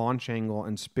stats like launch angle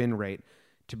and spin rate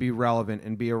to be relevant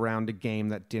and be around a game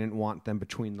that didn't want them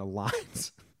between the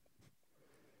lines.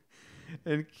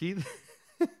 And Keith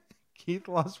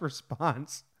Law's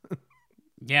response.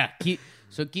 Yeah.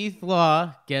 Keith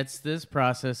Law gets this,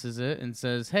 processes it, and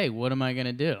says, hey, what am I going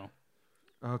to do?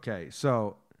 Okay,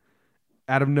 so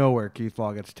out of nowhere, Keith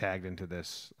Law gets tagged into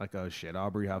this. Like, oh shit,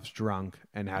 Aubrie Huff's drunk,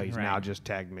 and how he's now just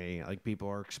tagged me. Like, people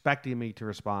are expecting me to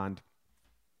respond.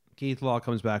 Keith Law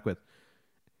comes back with,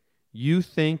 you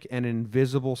think an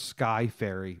invisible sky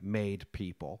fairy made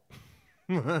people.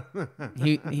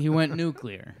 He went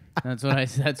nuclear. That's what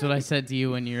I said to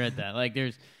you when you read that. Like,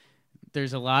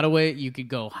 there's a lot of ways you could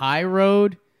go high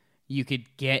road, you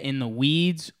could get in the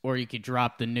weeds, or you could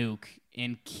drop the nuke.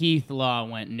 And Keith Law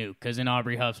went nuke because in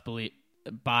Aubrie Huff's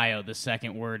bio, the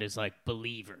second word is like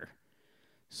believer.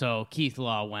 So Keith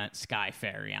Law went sky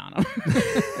fairy on him.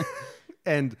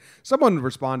 And someone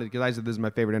responded because I said this is my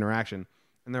favorite interaction,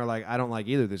 and they're like, I don't like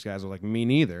either of these guys. I was like, me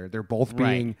neither. They're both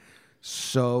being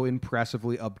so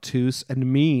impressively obtuse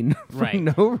and mean for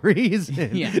no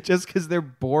reason. Just because they're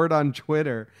bored on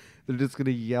Twitter, they're just going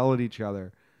to yell at each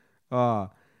other.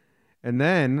 And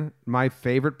then my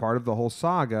favorite part of the whole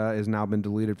saga has now been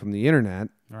deleted from the internet.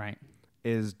 Right.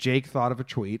 Is Jake thought of a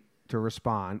tweet to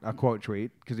respond, a quote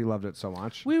tweet, because he loved it so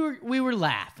much. We were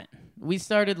laughing. We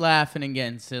started laughing and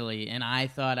getting silly, and I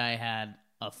thought I had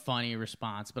a funny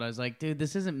response, but I was like, dude,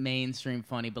 this isn't mainstream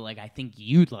funny, but like I think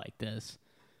you'd like this.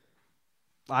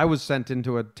 I was sent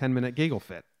into a 10-minute giggle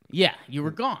fit. Yeah, you were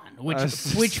gone,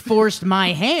 which forced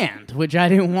my hand, which I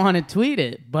didn't want to tweet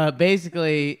it, but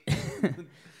basically...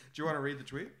 Do you want to read the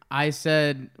tweet? I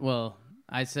said,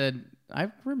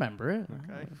 I remember it.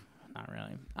 Okay. Not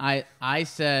really. I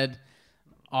said,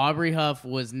 Aubrie Huff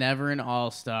was never an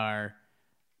all-star,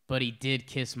 but he did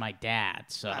kiss my dad,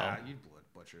 so. You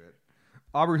butchered it.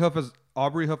 Aubrie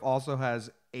Huff also has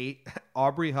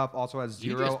Aubrie Huff also has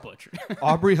zero. You just butchered.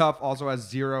 Aubrie Huff also has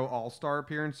 0 all-star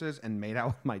appearances and made out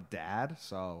with my dad,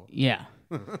 so. Yeah.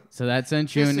 So that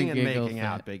sent you into giggle. Making fit.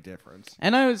 Out, big difference.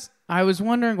 And I was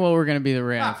wondering what were going to be the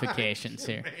ramifications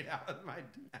here. Made out with my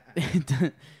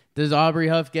dad. Does Aubrie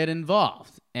Huff get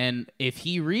involved? And if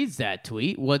he reads that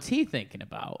tweet, what's he thinking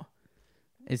about?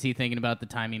 Is he thinking about the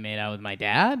time he made out with my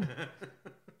dad?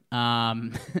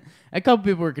 A couple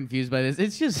people were confused by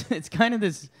this. It's kind of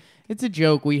this. It's a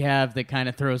joke we have that kind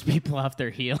of throws people off their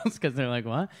heels because they're like,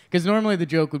 what? Because normally the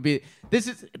joke would be, this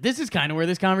is kind of where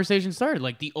this conversation started.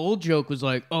 Like the old joke was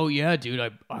like, oh yeah, dude,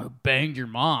 I banged your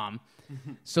mom.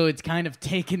 So it's kind of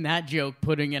taking that joke,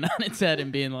 putting it on its head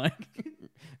and being like,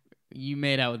 you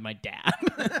made out with my dad.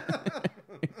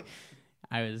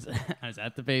 I was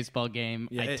at the baseball game.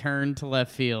 Yeah, I turned to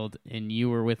left field and you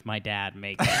were with my dad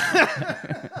making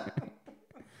out.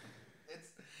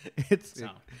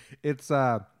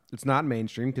 It's not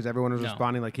mainstream because everyone was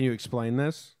responding like, can you explain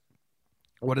this?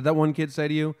 What did that one kid say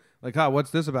to you? Like,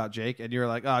 what's this about, Jake? And you're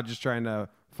like, just trying to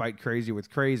fight crazy with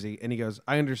crazy. And he goes,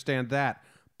 I understand that.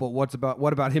 But what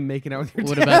about him making out with your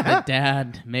dad? What about the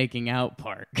dad making out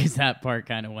part? Because that part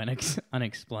kind of went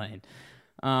unexplained.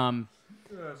 Someone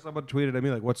tweeted at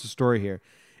me like, what's the story here?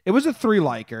 It was a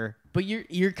 3-liker. But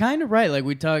you're kind of right. Like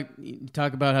we talk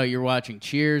about how you're watching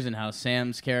Cheers and how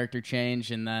Sam's character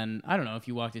changed, and then I don't know if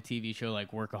you watch a TV show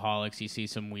like Workaholics, you see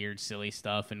some weird, silly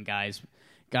stuff and guys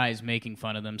making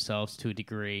fun of themselves to a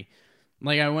degree.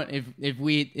 Like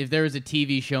if there was a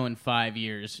TV show in 5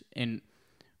 years and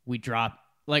we drop,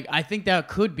 like I think that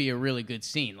could be a really good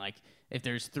scene. Like if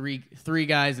there's three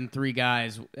guys and 3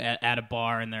 guys at a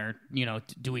bar and they're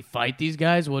do we fight these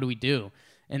guys? What do we do?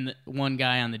 And the one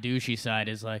guy on the douchey side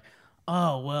is like,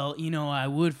 oh, well, I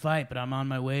would fight, but I'm on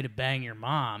my way to bang your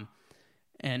mom.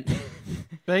 And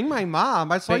bang my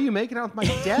mom. I saw you making out with my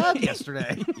dad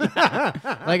yesterday.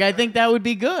 Like, I think that would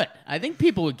be good. I think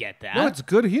people would get that. No, it's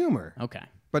good humor. Okay.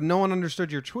 But no one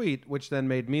understood your tweet, which then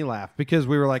made me laugh because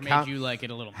we were like, Made you like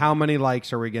it a little more. How many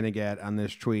likes are we going to get on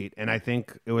this tweet? And I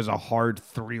think it was a hard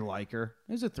 3-liker.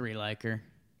 It was a 3-liker.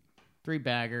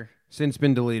 3-bagger. Since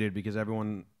been deleted because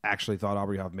everyone actually thought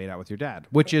Aubrie Huff made out with your dad,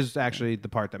 which is actually the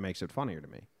part that makes it funnier to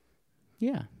me.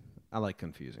 Yeah. I like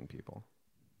confusing people.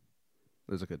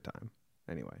 It was a good time.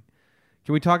 Anyway,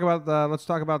 can we talk about let's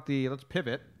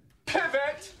pivot.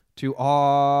 Pivot! To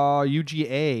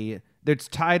UGA. That's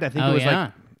tied, I think it was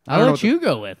like... I'll let you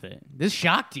go with it. This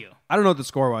shocked you. I don't know what the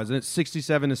score was. And it's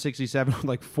 67-67 with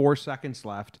like 4 seconds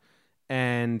left.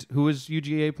 And who was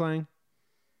UGA playing?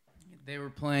 They were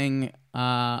playing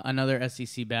another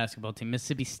SEC basketball team,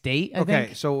 Mississippi State, I think.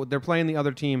 Okay, so they're playing the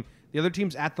other team. The other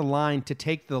team's at the line to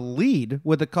take the lead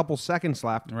with a couple seconds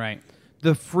left. Right.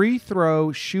 The free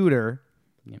throw shooter,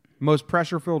 most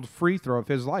pressure-filled free throw of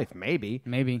his life, maybe.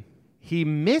 Maybe. He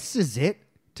misses it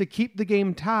to keep the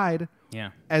game tied.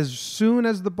 Yeah. As soon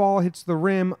as the ball hits the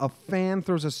rim, a fan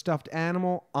throws a stuffed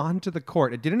animal onto the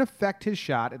court. It didn't affect his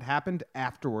shot. It happened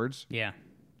afterwards. Yeah.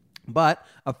 But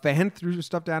a fan threw a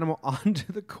stuffed animal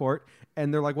onto the court,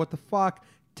 and they're like, what the fuck?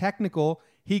 Technical.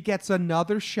 He gets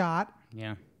another shot.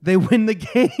 Yeah. They win the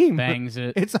game. Bangs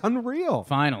it. It's unreal.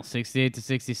 Final,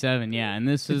 68-67. Yeah, and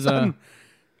this is...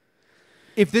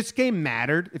 If this game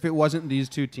mattered, if it wasn't these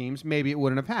two teams, maybe it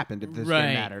wouldn't have happened if this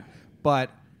game mattered. But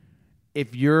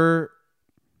if you're...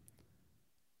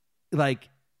 Like,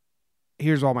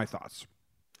 here's all my thoughts.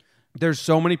 There's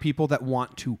so many people that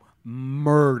want to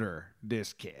murder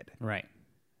this kid. Right.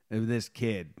 This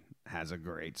kid has a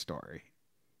great story.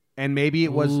 And maybe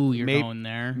it was going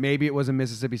there. Maybe it was a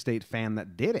Mississippi State fan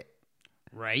that did it.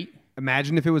 Right.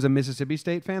 Imagine if it was a Mississippi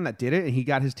State fan that did it and he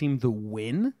got his team the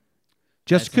win.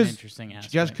 Just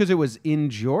because it was in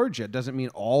Georgia doesn't mean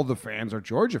all the fans are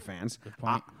Georgia fans. Good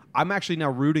point. I'm actually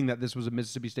now rooting that this was a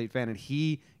Mississippi State fan and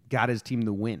he got his team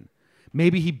the win.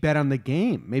 Maybe he bet on the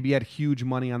game. Maybe he had huge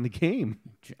money on the game.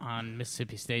 On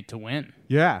Mississippi State to win.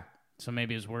 Yeah. So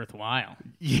maybe it was worthwhile.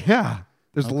 Yeah.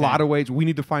 There's a lot of ways. We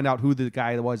need to find out who the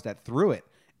guy was that threw it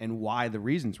and why the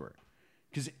reasons were.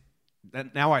 Because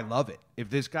now I love it. If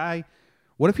this guy,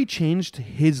 what if he changed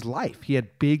his life? He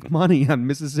had big money on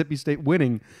Mississippi State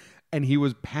winning, and he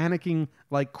was panicking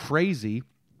like crazy.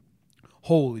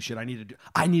 Holy shit, I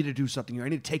need to do something here. I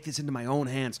need to take this into my own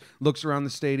hands. Looks around the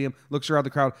stadium, looks around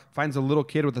the crowd, finds a little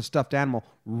kid with a stuffed animal,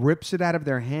 rips it out of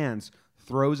their hands,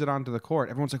 throws it onto the court.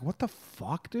 Everyone's like, what the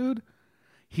fuck, dude?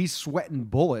 He's sweating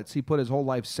bullets. He put his whole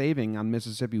life saving on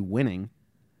Mississippi winning,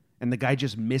 and the guy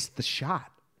just missed the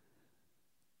shot.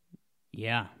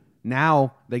 Yeah.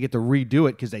 Now they get to redo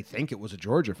it because they think it was a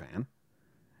Georgia fan.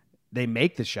 They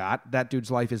make the shot. That dude's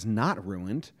life is not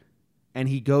ruined. And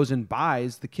he goes and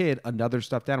buys the kid another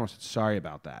stuffed animal. Sorry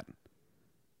about that.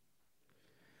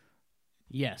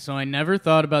 Yeah, so I never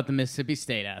thought about the Mississippi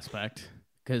State aspect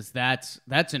because that's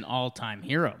an all-time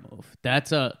hero move.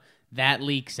 That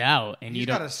leaks out, and you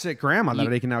got a sick grandma that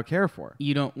they can now care for.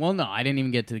 You don't. Well, no, I didn't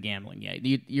even get to the gambling yet.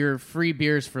 You're free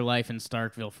beers for life in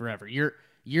Starkville forever.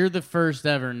 You're the first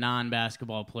ever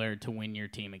non-basketball player to win your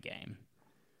team a game.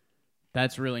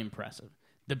 That's really impressive.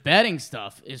 The betting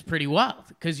stuff is pretty wild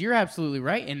because you're absolutely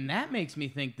right, and that makes me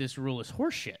think this rule is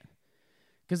horseshit.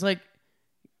 Because like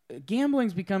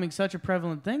gambling's becoming such a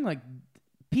prevalent thing, like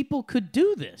people could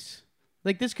do this.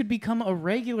 Like this could become a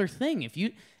regular thing if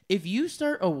you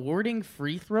start awarding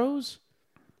free throws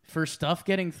for stuff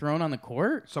getting thrown on the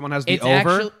court, someone has the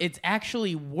over. It's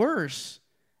actually worse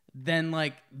than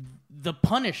like the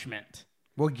punishment.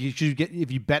 Well, you should get if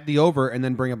you bet the over and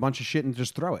then bring a bunch of shit and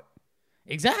just throw it.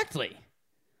 Exactly.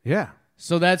 Yeah.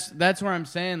 So that's where I'm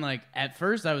saying, like, at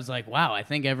first I was like, wow, I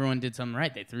think everyone did something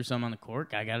right. They threw some on the court.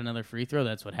 Guy got another free throw.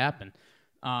 That's what happened.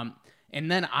 And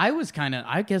then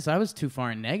I guess I was too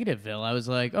far in Negativeville. I was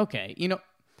like, okay,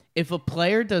 if a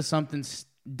player does something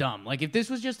dumb, like if this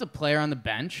was just a player on the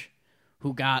bench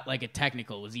who got like a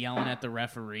technical, was yelling at the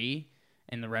referee,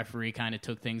 and the referee kind of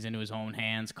took things into his own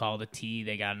hands, called a T,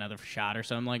 they got another shot or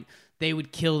something, like they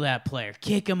would kill that player,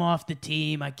 kick him off the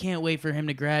team. I can't wait for him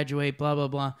to graduate, blah, blah,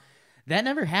 blah. That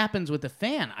never happens with a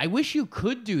fan. I wish you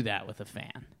could do that with a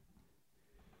fan.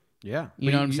 Yeah.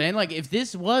 You know what I'm saying? Like, if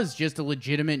this was just a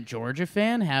legitimate Georgia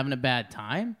fan having a bad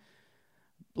time,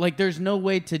 like, there's no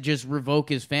way to just revoke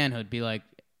his fanhood. Be like,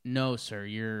 no, sir,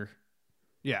 you're...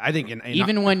 Yeah, I think...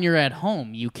 Even when you're at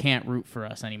home, you can't root for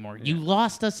us anymore. Yeah. You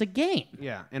lost us a game.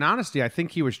 Yeah, in honesty, I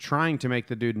think he was trying to make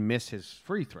the dude miss his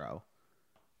free throw.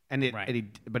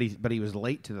 But he was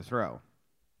late to the throw.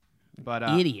 But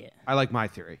idiot. I like my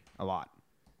theory a lot.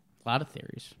 A lot of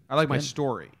theories. I like my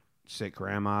story. Sick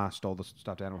grandma stole the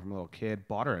stuffed animal from a little kid,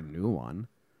 bought her a new one.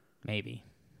 Maybe.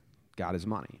 Got his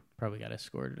money. Probably got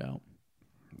escorted out.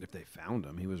 If they found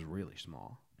him, he was really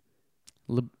small.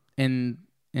 In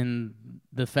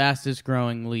the fastest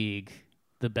growing league,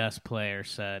 the best player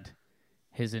said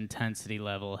his intensity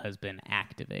level has been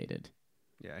activated.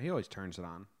 Yeah, he always turns it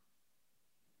on.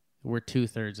 We're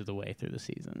 2/3 of the way through the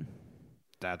season.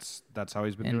 That's how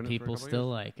he's been and doing it. And people for a still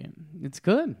years. like it. It's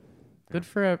good. Good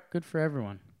for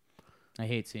everyone. I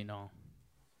hate seeing all.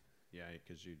 Yeah,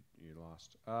 because you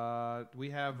lost. We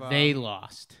have. They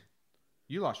lost.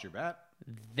 You lost your bet.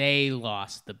 They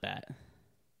lost the bet.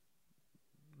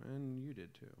 And you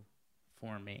did too.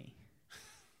 For me.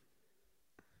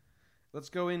 Let's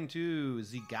go into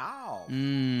the golf.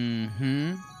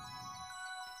 Mm-hmm.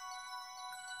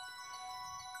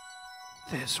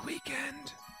 This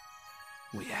weekend,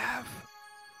 we have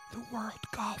the World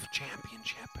Golf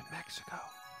Championship in Mexico.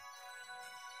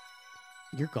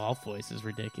 Your golf voice is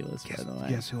ridiculous, by the way.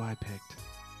 Guess who I picked?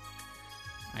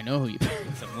 I know who you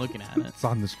picked. I'm looking at it. It's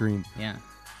on the screen. Yeah.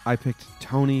 I picked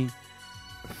Tony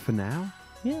Finau.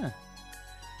 Yeah.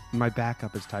 My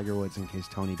backup is Tiger Woods in case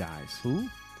Tony dies. Who?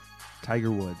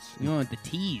 Tiger Woods. You went with the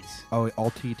T's. Oh,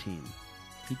 all T team.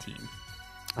 T team.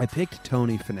 I picked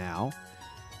Tony Finau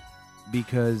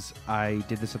because I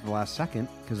did this at the last second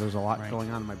because there's a lot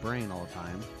going on in my brain all the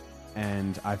time,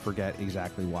 and I forget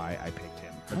exactly why I picked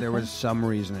him. But there was some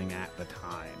reasoning at the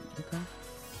time. Okay.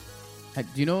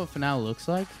 Do you know what Finau looks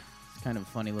like? He's kind of a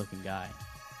funny-looking guy.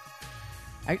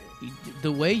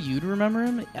 The way you'd remember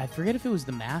him, I forget if it was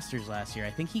the Masters last year.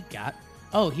 I think he got...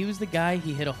 Oh, he was the guy,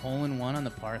 he hit a hole-in-one on the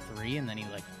par 3, and then he,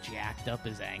 jacked up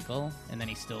his ankle, and then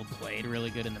he still played really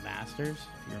good in the Masters,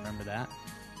 if you remember that.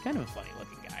 Kind of a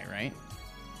funny-looking guy, right?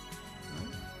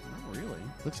 Not really.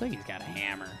 Looks like he's got a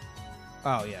hammer.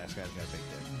 Oh, yeah, this guy's got a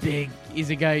big dick. He's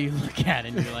a guy you look at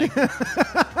and you're like...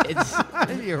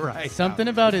 You're right. Something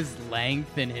about his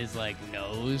length and his,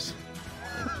 nose.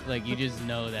 You just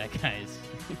know that guy's...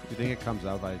 You think it comes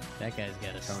out like that guy's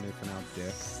got a Tony Finau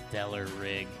dick? Stellar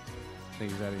rig.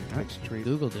 Think he's had a nice treat.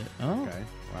 Googled it. Oh. Okay.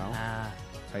 Well.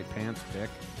 Tight pants pick.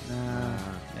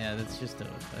 Yeah,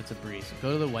 that's a breeze.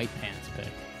 Go to the white pants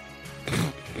pick.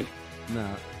 No.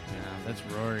 No, that's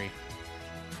Rory.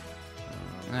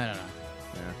 I don't know.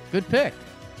 Yeah. Good pick.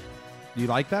 Do you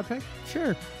like that pick?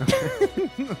 Sure.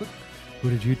 Who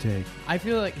did you take? I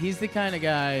feel like he's the kind of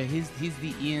guy. He's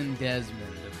the Ian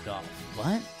Desmond of golf.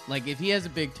 What? If he has a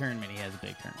big tournament, he has a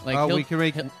big tournament. We can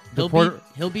make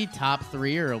he'll be top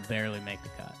 3 or he'll barely make the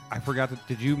cut. I forgot to.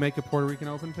 Did you make a Puerto Rican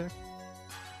Open pick?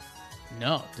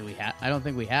 No. Do we have? I don't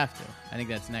think we have to. I think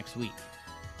that's next week.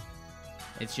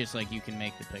 It's just you can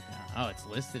make the pick now. Oh, it's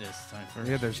listed as 21st.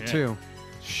 Yeah, there's 2.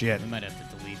 Shit. We might have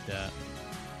to delete that.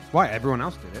 Why? Everyone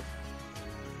else did it.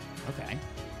 Okay.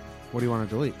 What do you want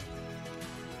to delete?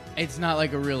 It's not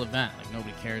a real event.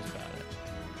 Nobody cares about it.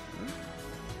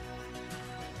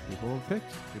 People have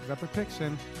picked. People got their picks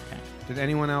in. Okay. Did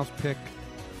anyone else pick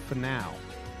Finau?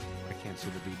 I can't see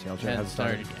the details. It hasn't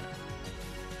started yet.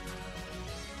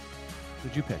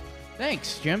 Who'd you pick?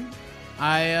 Thanks, Jim.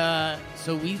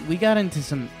 So we got into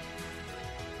some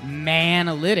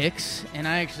analytics, and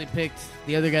I actually picked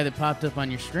the other guy that popped up on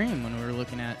your screen when we were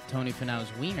looking at Tony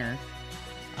Finau's wiener.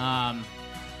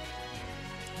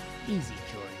 Easy,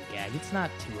 Jordan Gag. It's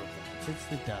not 2 events. It's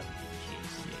the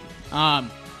WGC.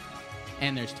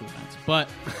 And there's 2 events. But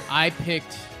I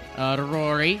picked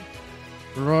Rory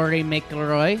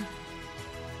McIlroy,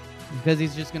 because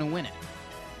he's just going to win it.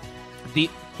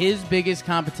 His biggest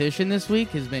competition this week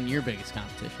has been your biggest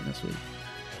competition this week.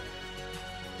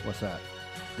 What's that?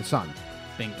 The sun.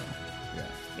 Bingo. Yeah.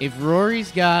 If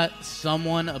Rory's got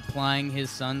someone applying his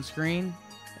sunscreen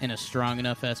in a strong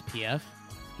enough SPF,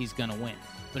 he's going to win.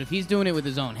 But if he's doing it with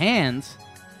his own hands,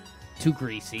 too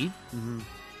greasy. Mm-hmm.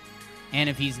 And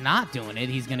if he's not doing it,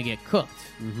 he's going to get cooked.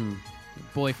 Mm-hmm.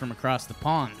 Boy from across the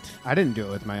pond. I didn't do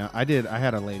it with my own. I did. I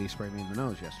had a lady spray me in the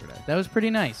nose yesterday. That was pretty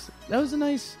nice. That was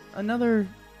another...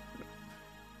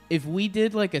 If we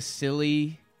did a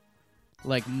silly,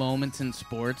 moments in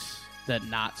sports that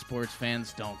not sports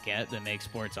fans don't get that make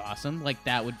sports awesome,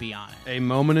 that would be on it. A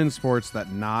moment in sports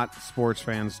that not sports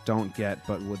fans don't get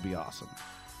but would be awesome.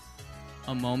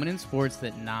 A moment in sports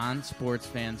that non-sports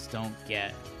fans don't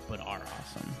get but are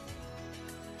awesome.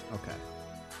 Okay.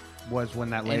 Was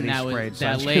when that lady sprayed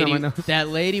sunscreen on my nose. That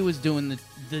lady was doing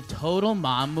the total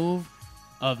mom move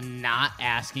of not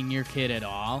asking your kid at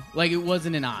all. It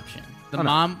wasn't an option.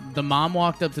 The mom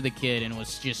walked up to the kid and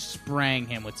was just spraying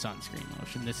him with sunscreen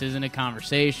lotion. This isn't a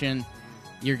conversation.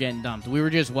 You're getting dumped. We were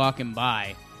just walking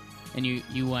by, and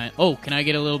you went, "Oh, can I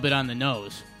get a little bit on the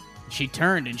nose?" She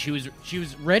turned and she was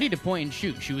ready to point and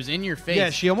shoot. She was in your face. Yeah,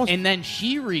 she almost... And then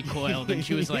she recoiled and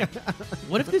she was like,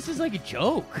 what if this is like a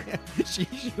joke?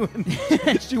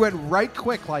 She went right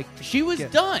quick, like... She was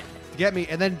done. Get me.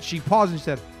 And then she paused and she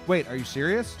said, wait, are you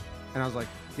serious? And I was like,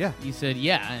 yeah. You said,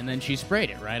 yeah, and then she sprayed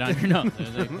it right on your nose.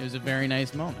 It was a very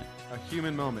nice moment. A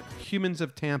human moment. Humans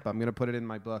of Tampa. I'm going to put it in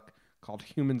my book called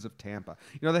Humans of Tampa.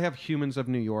 You know, they have Humans of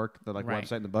New York, the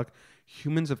website in the book.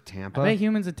 Humans of Tampa. I bet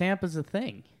Humans of Tampa's a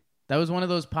thing. That was one of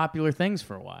those popular things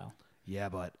for a while. Yeah,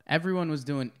 but... Everyone was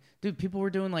doing... Dude, people were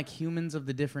doing like humans of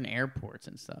the different airports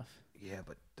and stuff. Yeah,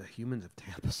 but the Humans of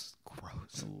Tampa's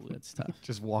gross. Ooh, that's tough.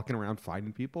 Just walking around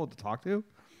finding people to talk to?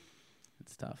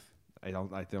 It's tough. I don't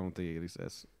think it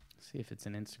exists. See if it's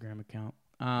an Instagram account.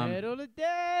 Bet of the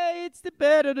day, it's the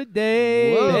bet of the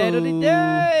day. Whoa. Bet of the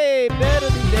day, bet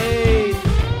of the day.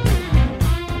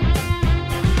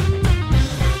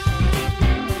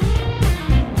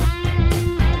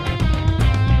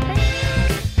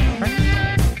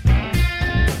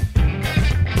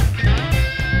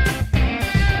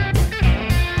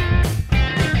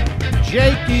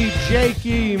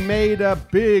 Jakey made a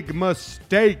big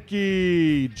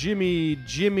mistakey.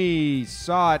 Jimmy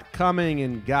saw it coming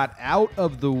and got out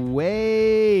of the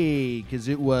way because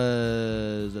it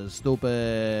was a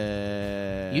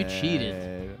stupid. You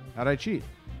cheated. How'd I cheat?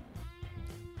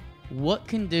 What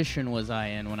condition was I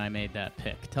in when I made that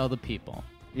pick? Tell the people.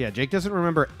 Yeah, Jake doesn't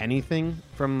remember anything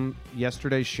from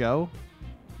yesterday's show,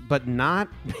 but not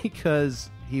because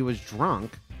he was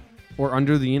drunk or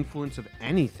under the influence of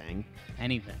anything.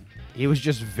 He was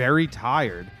just very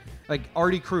tired. Like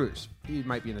Artie Cruz, he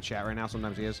might be in the chat right now.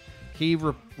 Sometimes he is. He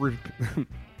tweeted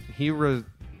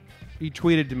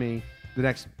to me the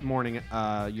next morning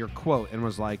your quote and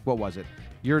was like, "What was it?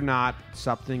 You're not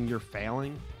something. You're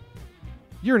failing.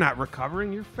 You're not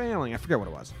recovering. You're failing." I forget what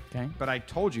it was. Okay. But I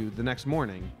told you the next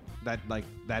morning that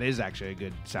that is actually a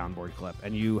good soundboard clip,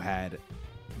 and you had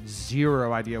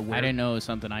zero idea where. I didn't know it was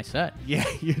something I said. Yeah,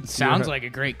 it sounds like a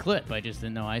great clip. I just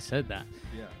didn't know I said that.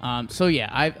 Yeah. So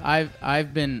yeah,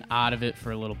 I've been out of it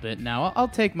for a little bit now. I'll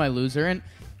take my loser, and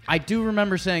I do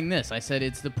remember saying this. I said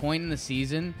it's the point in the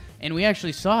season, and we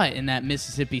actually saw it in that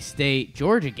Mississippi State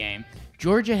Georgia game.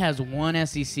 Georgia has one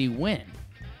SEC win,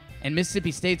 and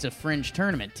Mississippi State's a fringe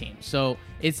tournament team. So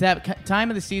it's that time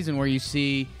of the season where you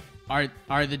see are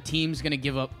the teams going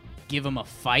to give them a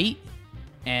fight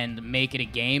and make it a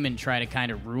game and try to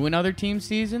kind of ruin other teams'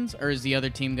 seasons, or is the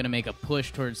other team going to make a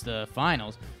push towards the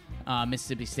finals?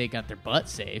 Mississippi State got their butt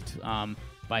saved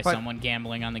by someone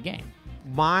gambling on the game.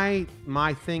 My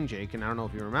thing, Jake, and I don't know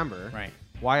if you remember, Right.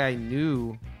 why I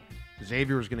knew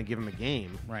Xavier was going to give him a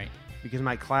game, Right. because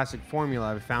my classic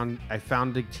formula, I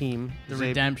found a team, The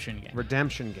redemption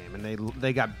game. and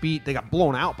they got beat, they got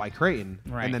blown out by Creighton,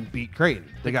 Right. and then beat Creighton.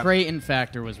 The Creighton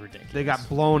factor was ridiculous. They got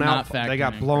blown out. They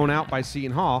got blown Creighton. out by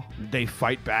Seton Hall. They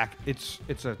fight back. It's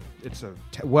a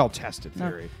well tested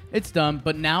theory. It's dumb,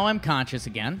 but now I'm conscious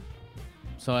again.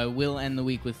 So I will end the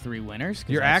week with 3 winners.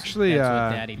 You're that's actually what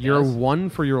Daddy does. you're 1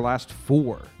 for your last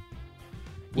 4.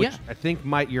 Which Yeah. I think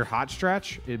your hot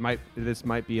stretch. This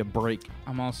might be a break.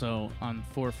 I'm also on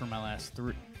 4 for my last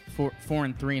 3. 4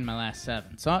 and 3 in my last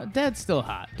 7. So Dad's still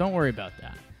hot. Don't worry about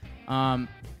that.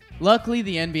 Luckily,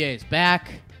 the NBA is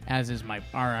back, as is my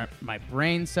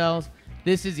brain cells.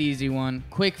 This is easy one.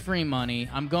 Quick free money.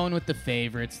 I'm going with the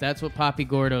favorites. That's what Papi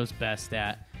Gordo's best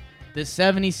at. The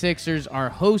 76ers are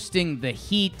hosting the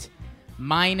Heat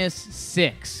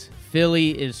 -6.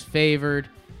 Philly is favored.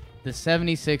 The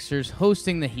 76ers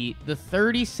hosting the Heat. The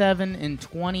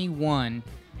 37-21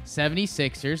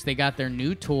 76ers. They got their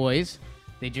new toys.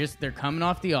 They're coming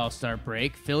off the All-Star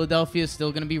break. Philadelphia is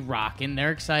still going to be rocking.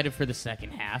 They're excited for the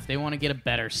second half. They want to get a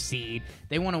better seed.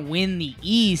 They want to win the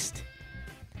East.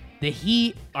 The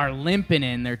Heat are limping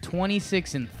in. They're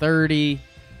 26-30.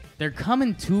 They're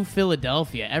coming to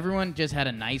Philadelphia. Everyone just had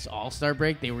a nice All-Star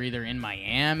break. They were either in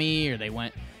Miami or they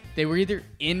were either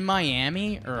in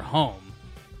Miami or home.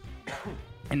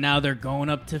 And now they're going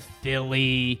up to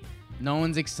Philly. No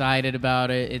one's excited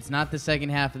about it. It's not the second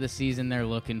half of the season they're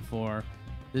looking for.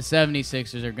 The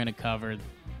 76ers are going to cover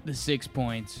the 6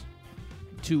 points.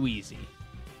 Too easy.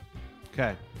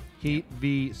 Okay. Heat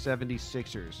v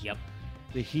 76ers. Yep.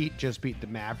 The Heat just beat the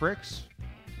Mavericks.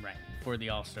 Right. For the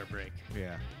All-Star break.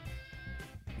 Yeah.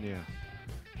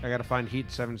 I got to find Heat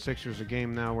 76ers a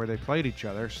game now where they played each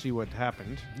other, see what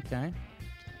happened. Okay.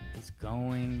 He's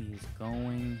going.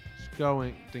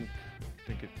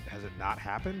 Think has it not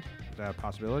happened? Is that a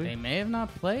possibility? They may have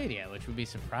not played yet, which would be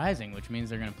surprising, which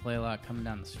means they're going to play a lot coming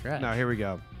down the stretch. No, here we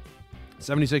go.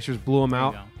 76ers blew them There you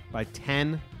out go. by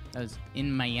 10 That was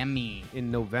in Miami. in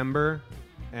November.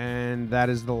 And that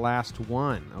is the last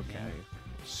one. Okay.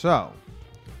 So,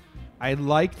 I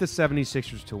like the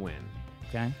 76ers to win.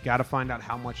 Okay. Got to find out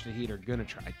how much the Heat are going to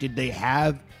try. Did they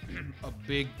have a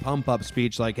big pump-up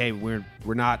speech like, hey, we're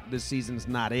not, this season's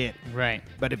not it. Right.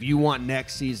 But if you want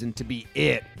next season to be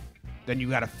it, then you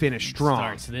got to finish strong.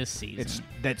 Starts this season.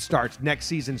 Next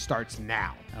season starts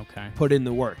now. Okay. Put in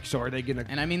the work. So are they going to...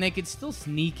 And I mean, they could still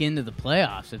sneak into the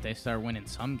playoffs if they start winning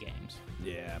some games.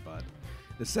 Yeah, but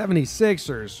the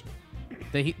 76ers...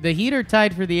 The Heat are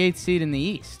tied for the 8th seed in the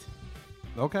East.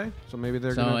 Okay, so maybe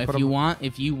they're so going to put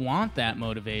if you want that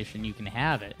motivation, you can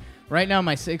have it. Right now,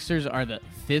 my Sixers are the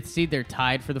 5th seed. They're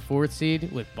tied for the 4th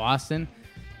seed with Boston.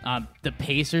 The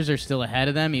Pacers are still ahead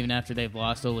of them, even after they've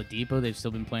lost Oladipo. They've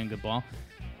still been playing good ball.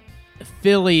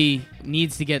 Philly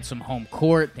needs to get some home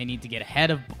court. They need to get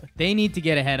ahead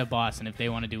of Boston if they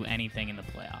want to do anything in the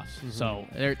playoffs. Mm-hmm. So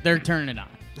they're turning it on.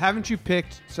 Haven't you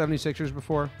picked 76ers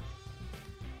before?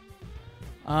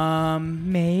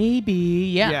 Maybe,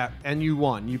 yeah. Yeah, and you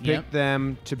won. You picked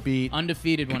them to beat...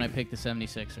 Undefeated when I picked the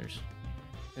 76ers.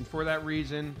 And for that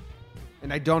reason,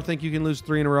 and I don't think you can lose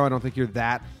 3 in a row. I don't think you're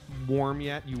that warm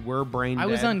yet. You were brain dead. I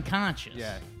was unconscious.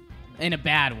 Yeah. In a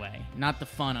bad way. Not the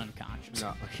fun unconscious.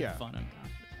 No, yeah. The fun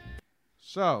unconscious.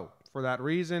 So, for that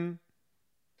reason...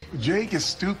 Jake is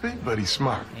stupid, but he's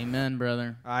smart. Amen,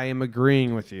 brother. I am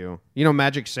agreeing with you. You know,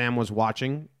 Magic Sam was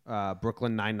watching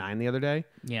Brooklyn Nine-Nine the other day.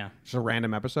 Yeah. It's a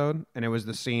random episode, and it was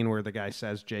the scene where the guy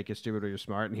says, Jake is stupid, but you're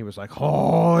smart, and he was like,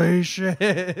 holy shit.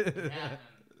 Yeah,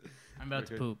 I'm about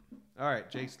to poop. All right,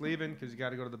 Jake's leaving because he got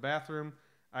to go to the bathroom.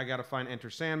 I got to find Enter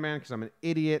Sandman because I'm an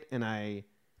idiot, and I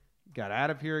got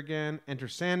out of here again. Enter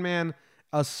Sandman,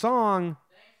 a song.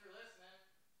 Thanks for listening.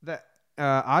 That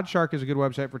Oddshark is a good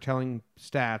website for telling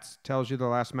stats. Tells you the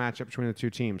last matchup between the two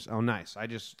teams. Oh, nice. I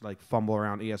just fumble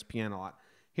around ESPN a lot.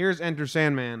 Here's Enter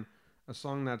Sandman, a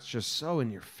song that's just so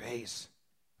in your face.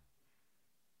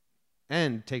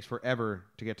 And takes forever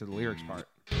to get to the lyrics part.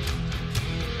 I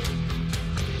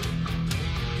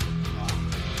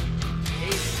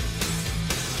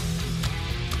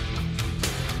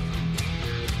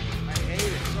hate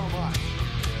it so much.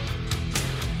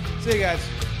 See you guys.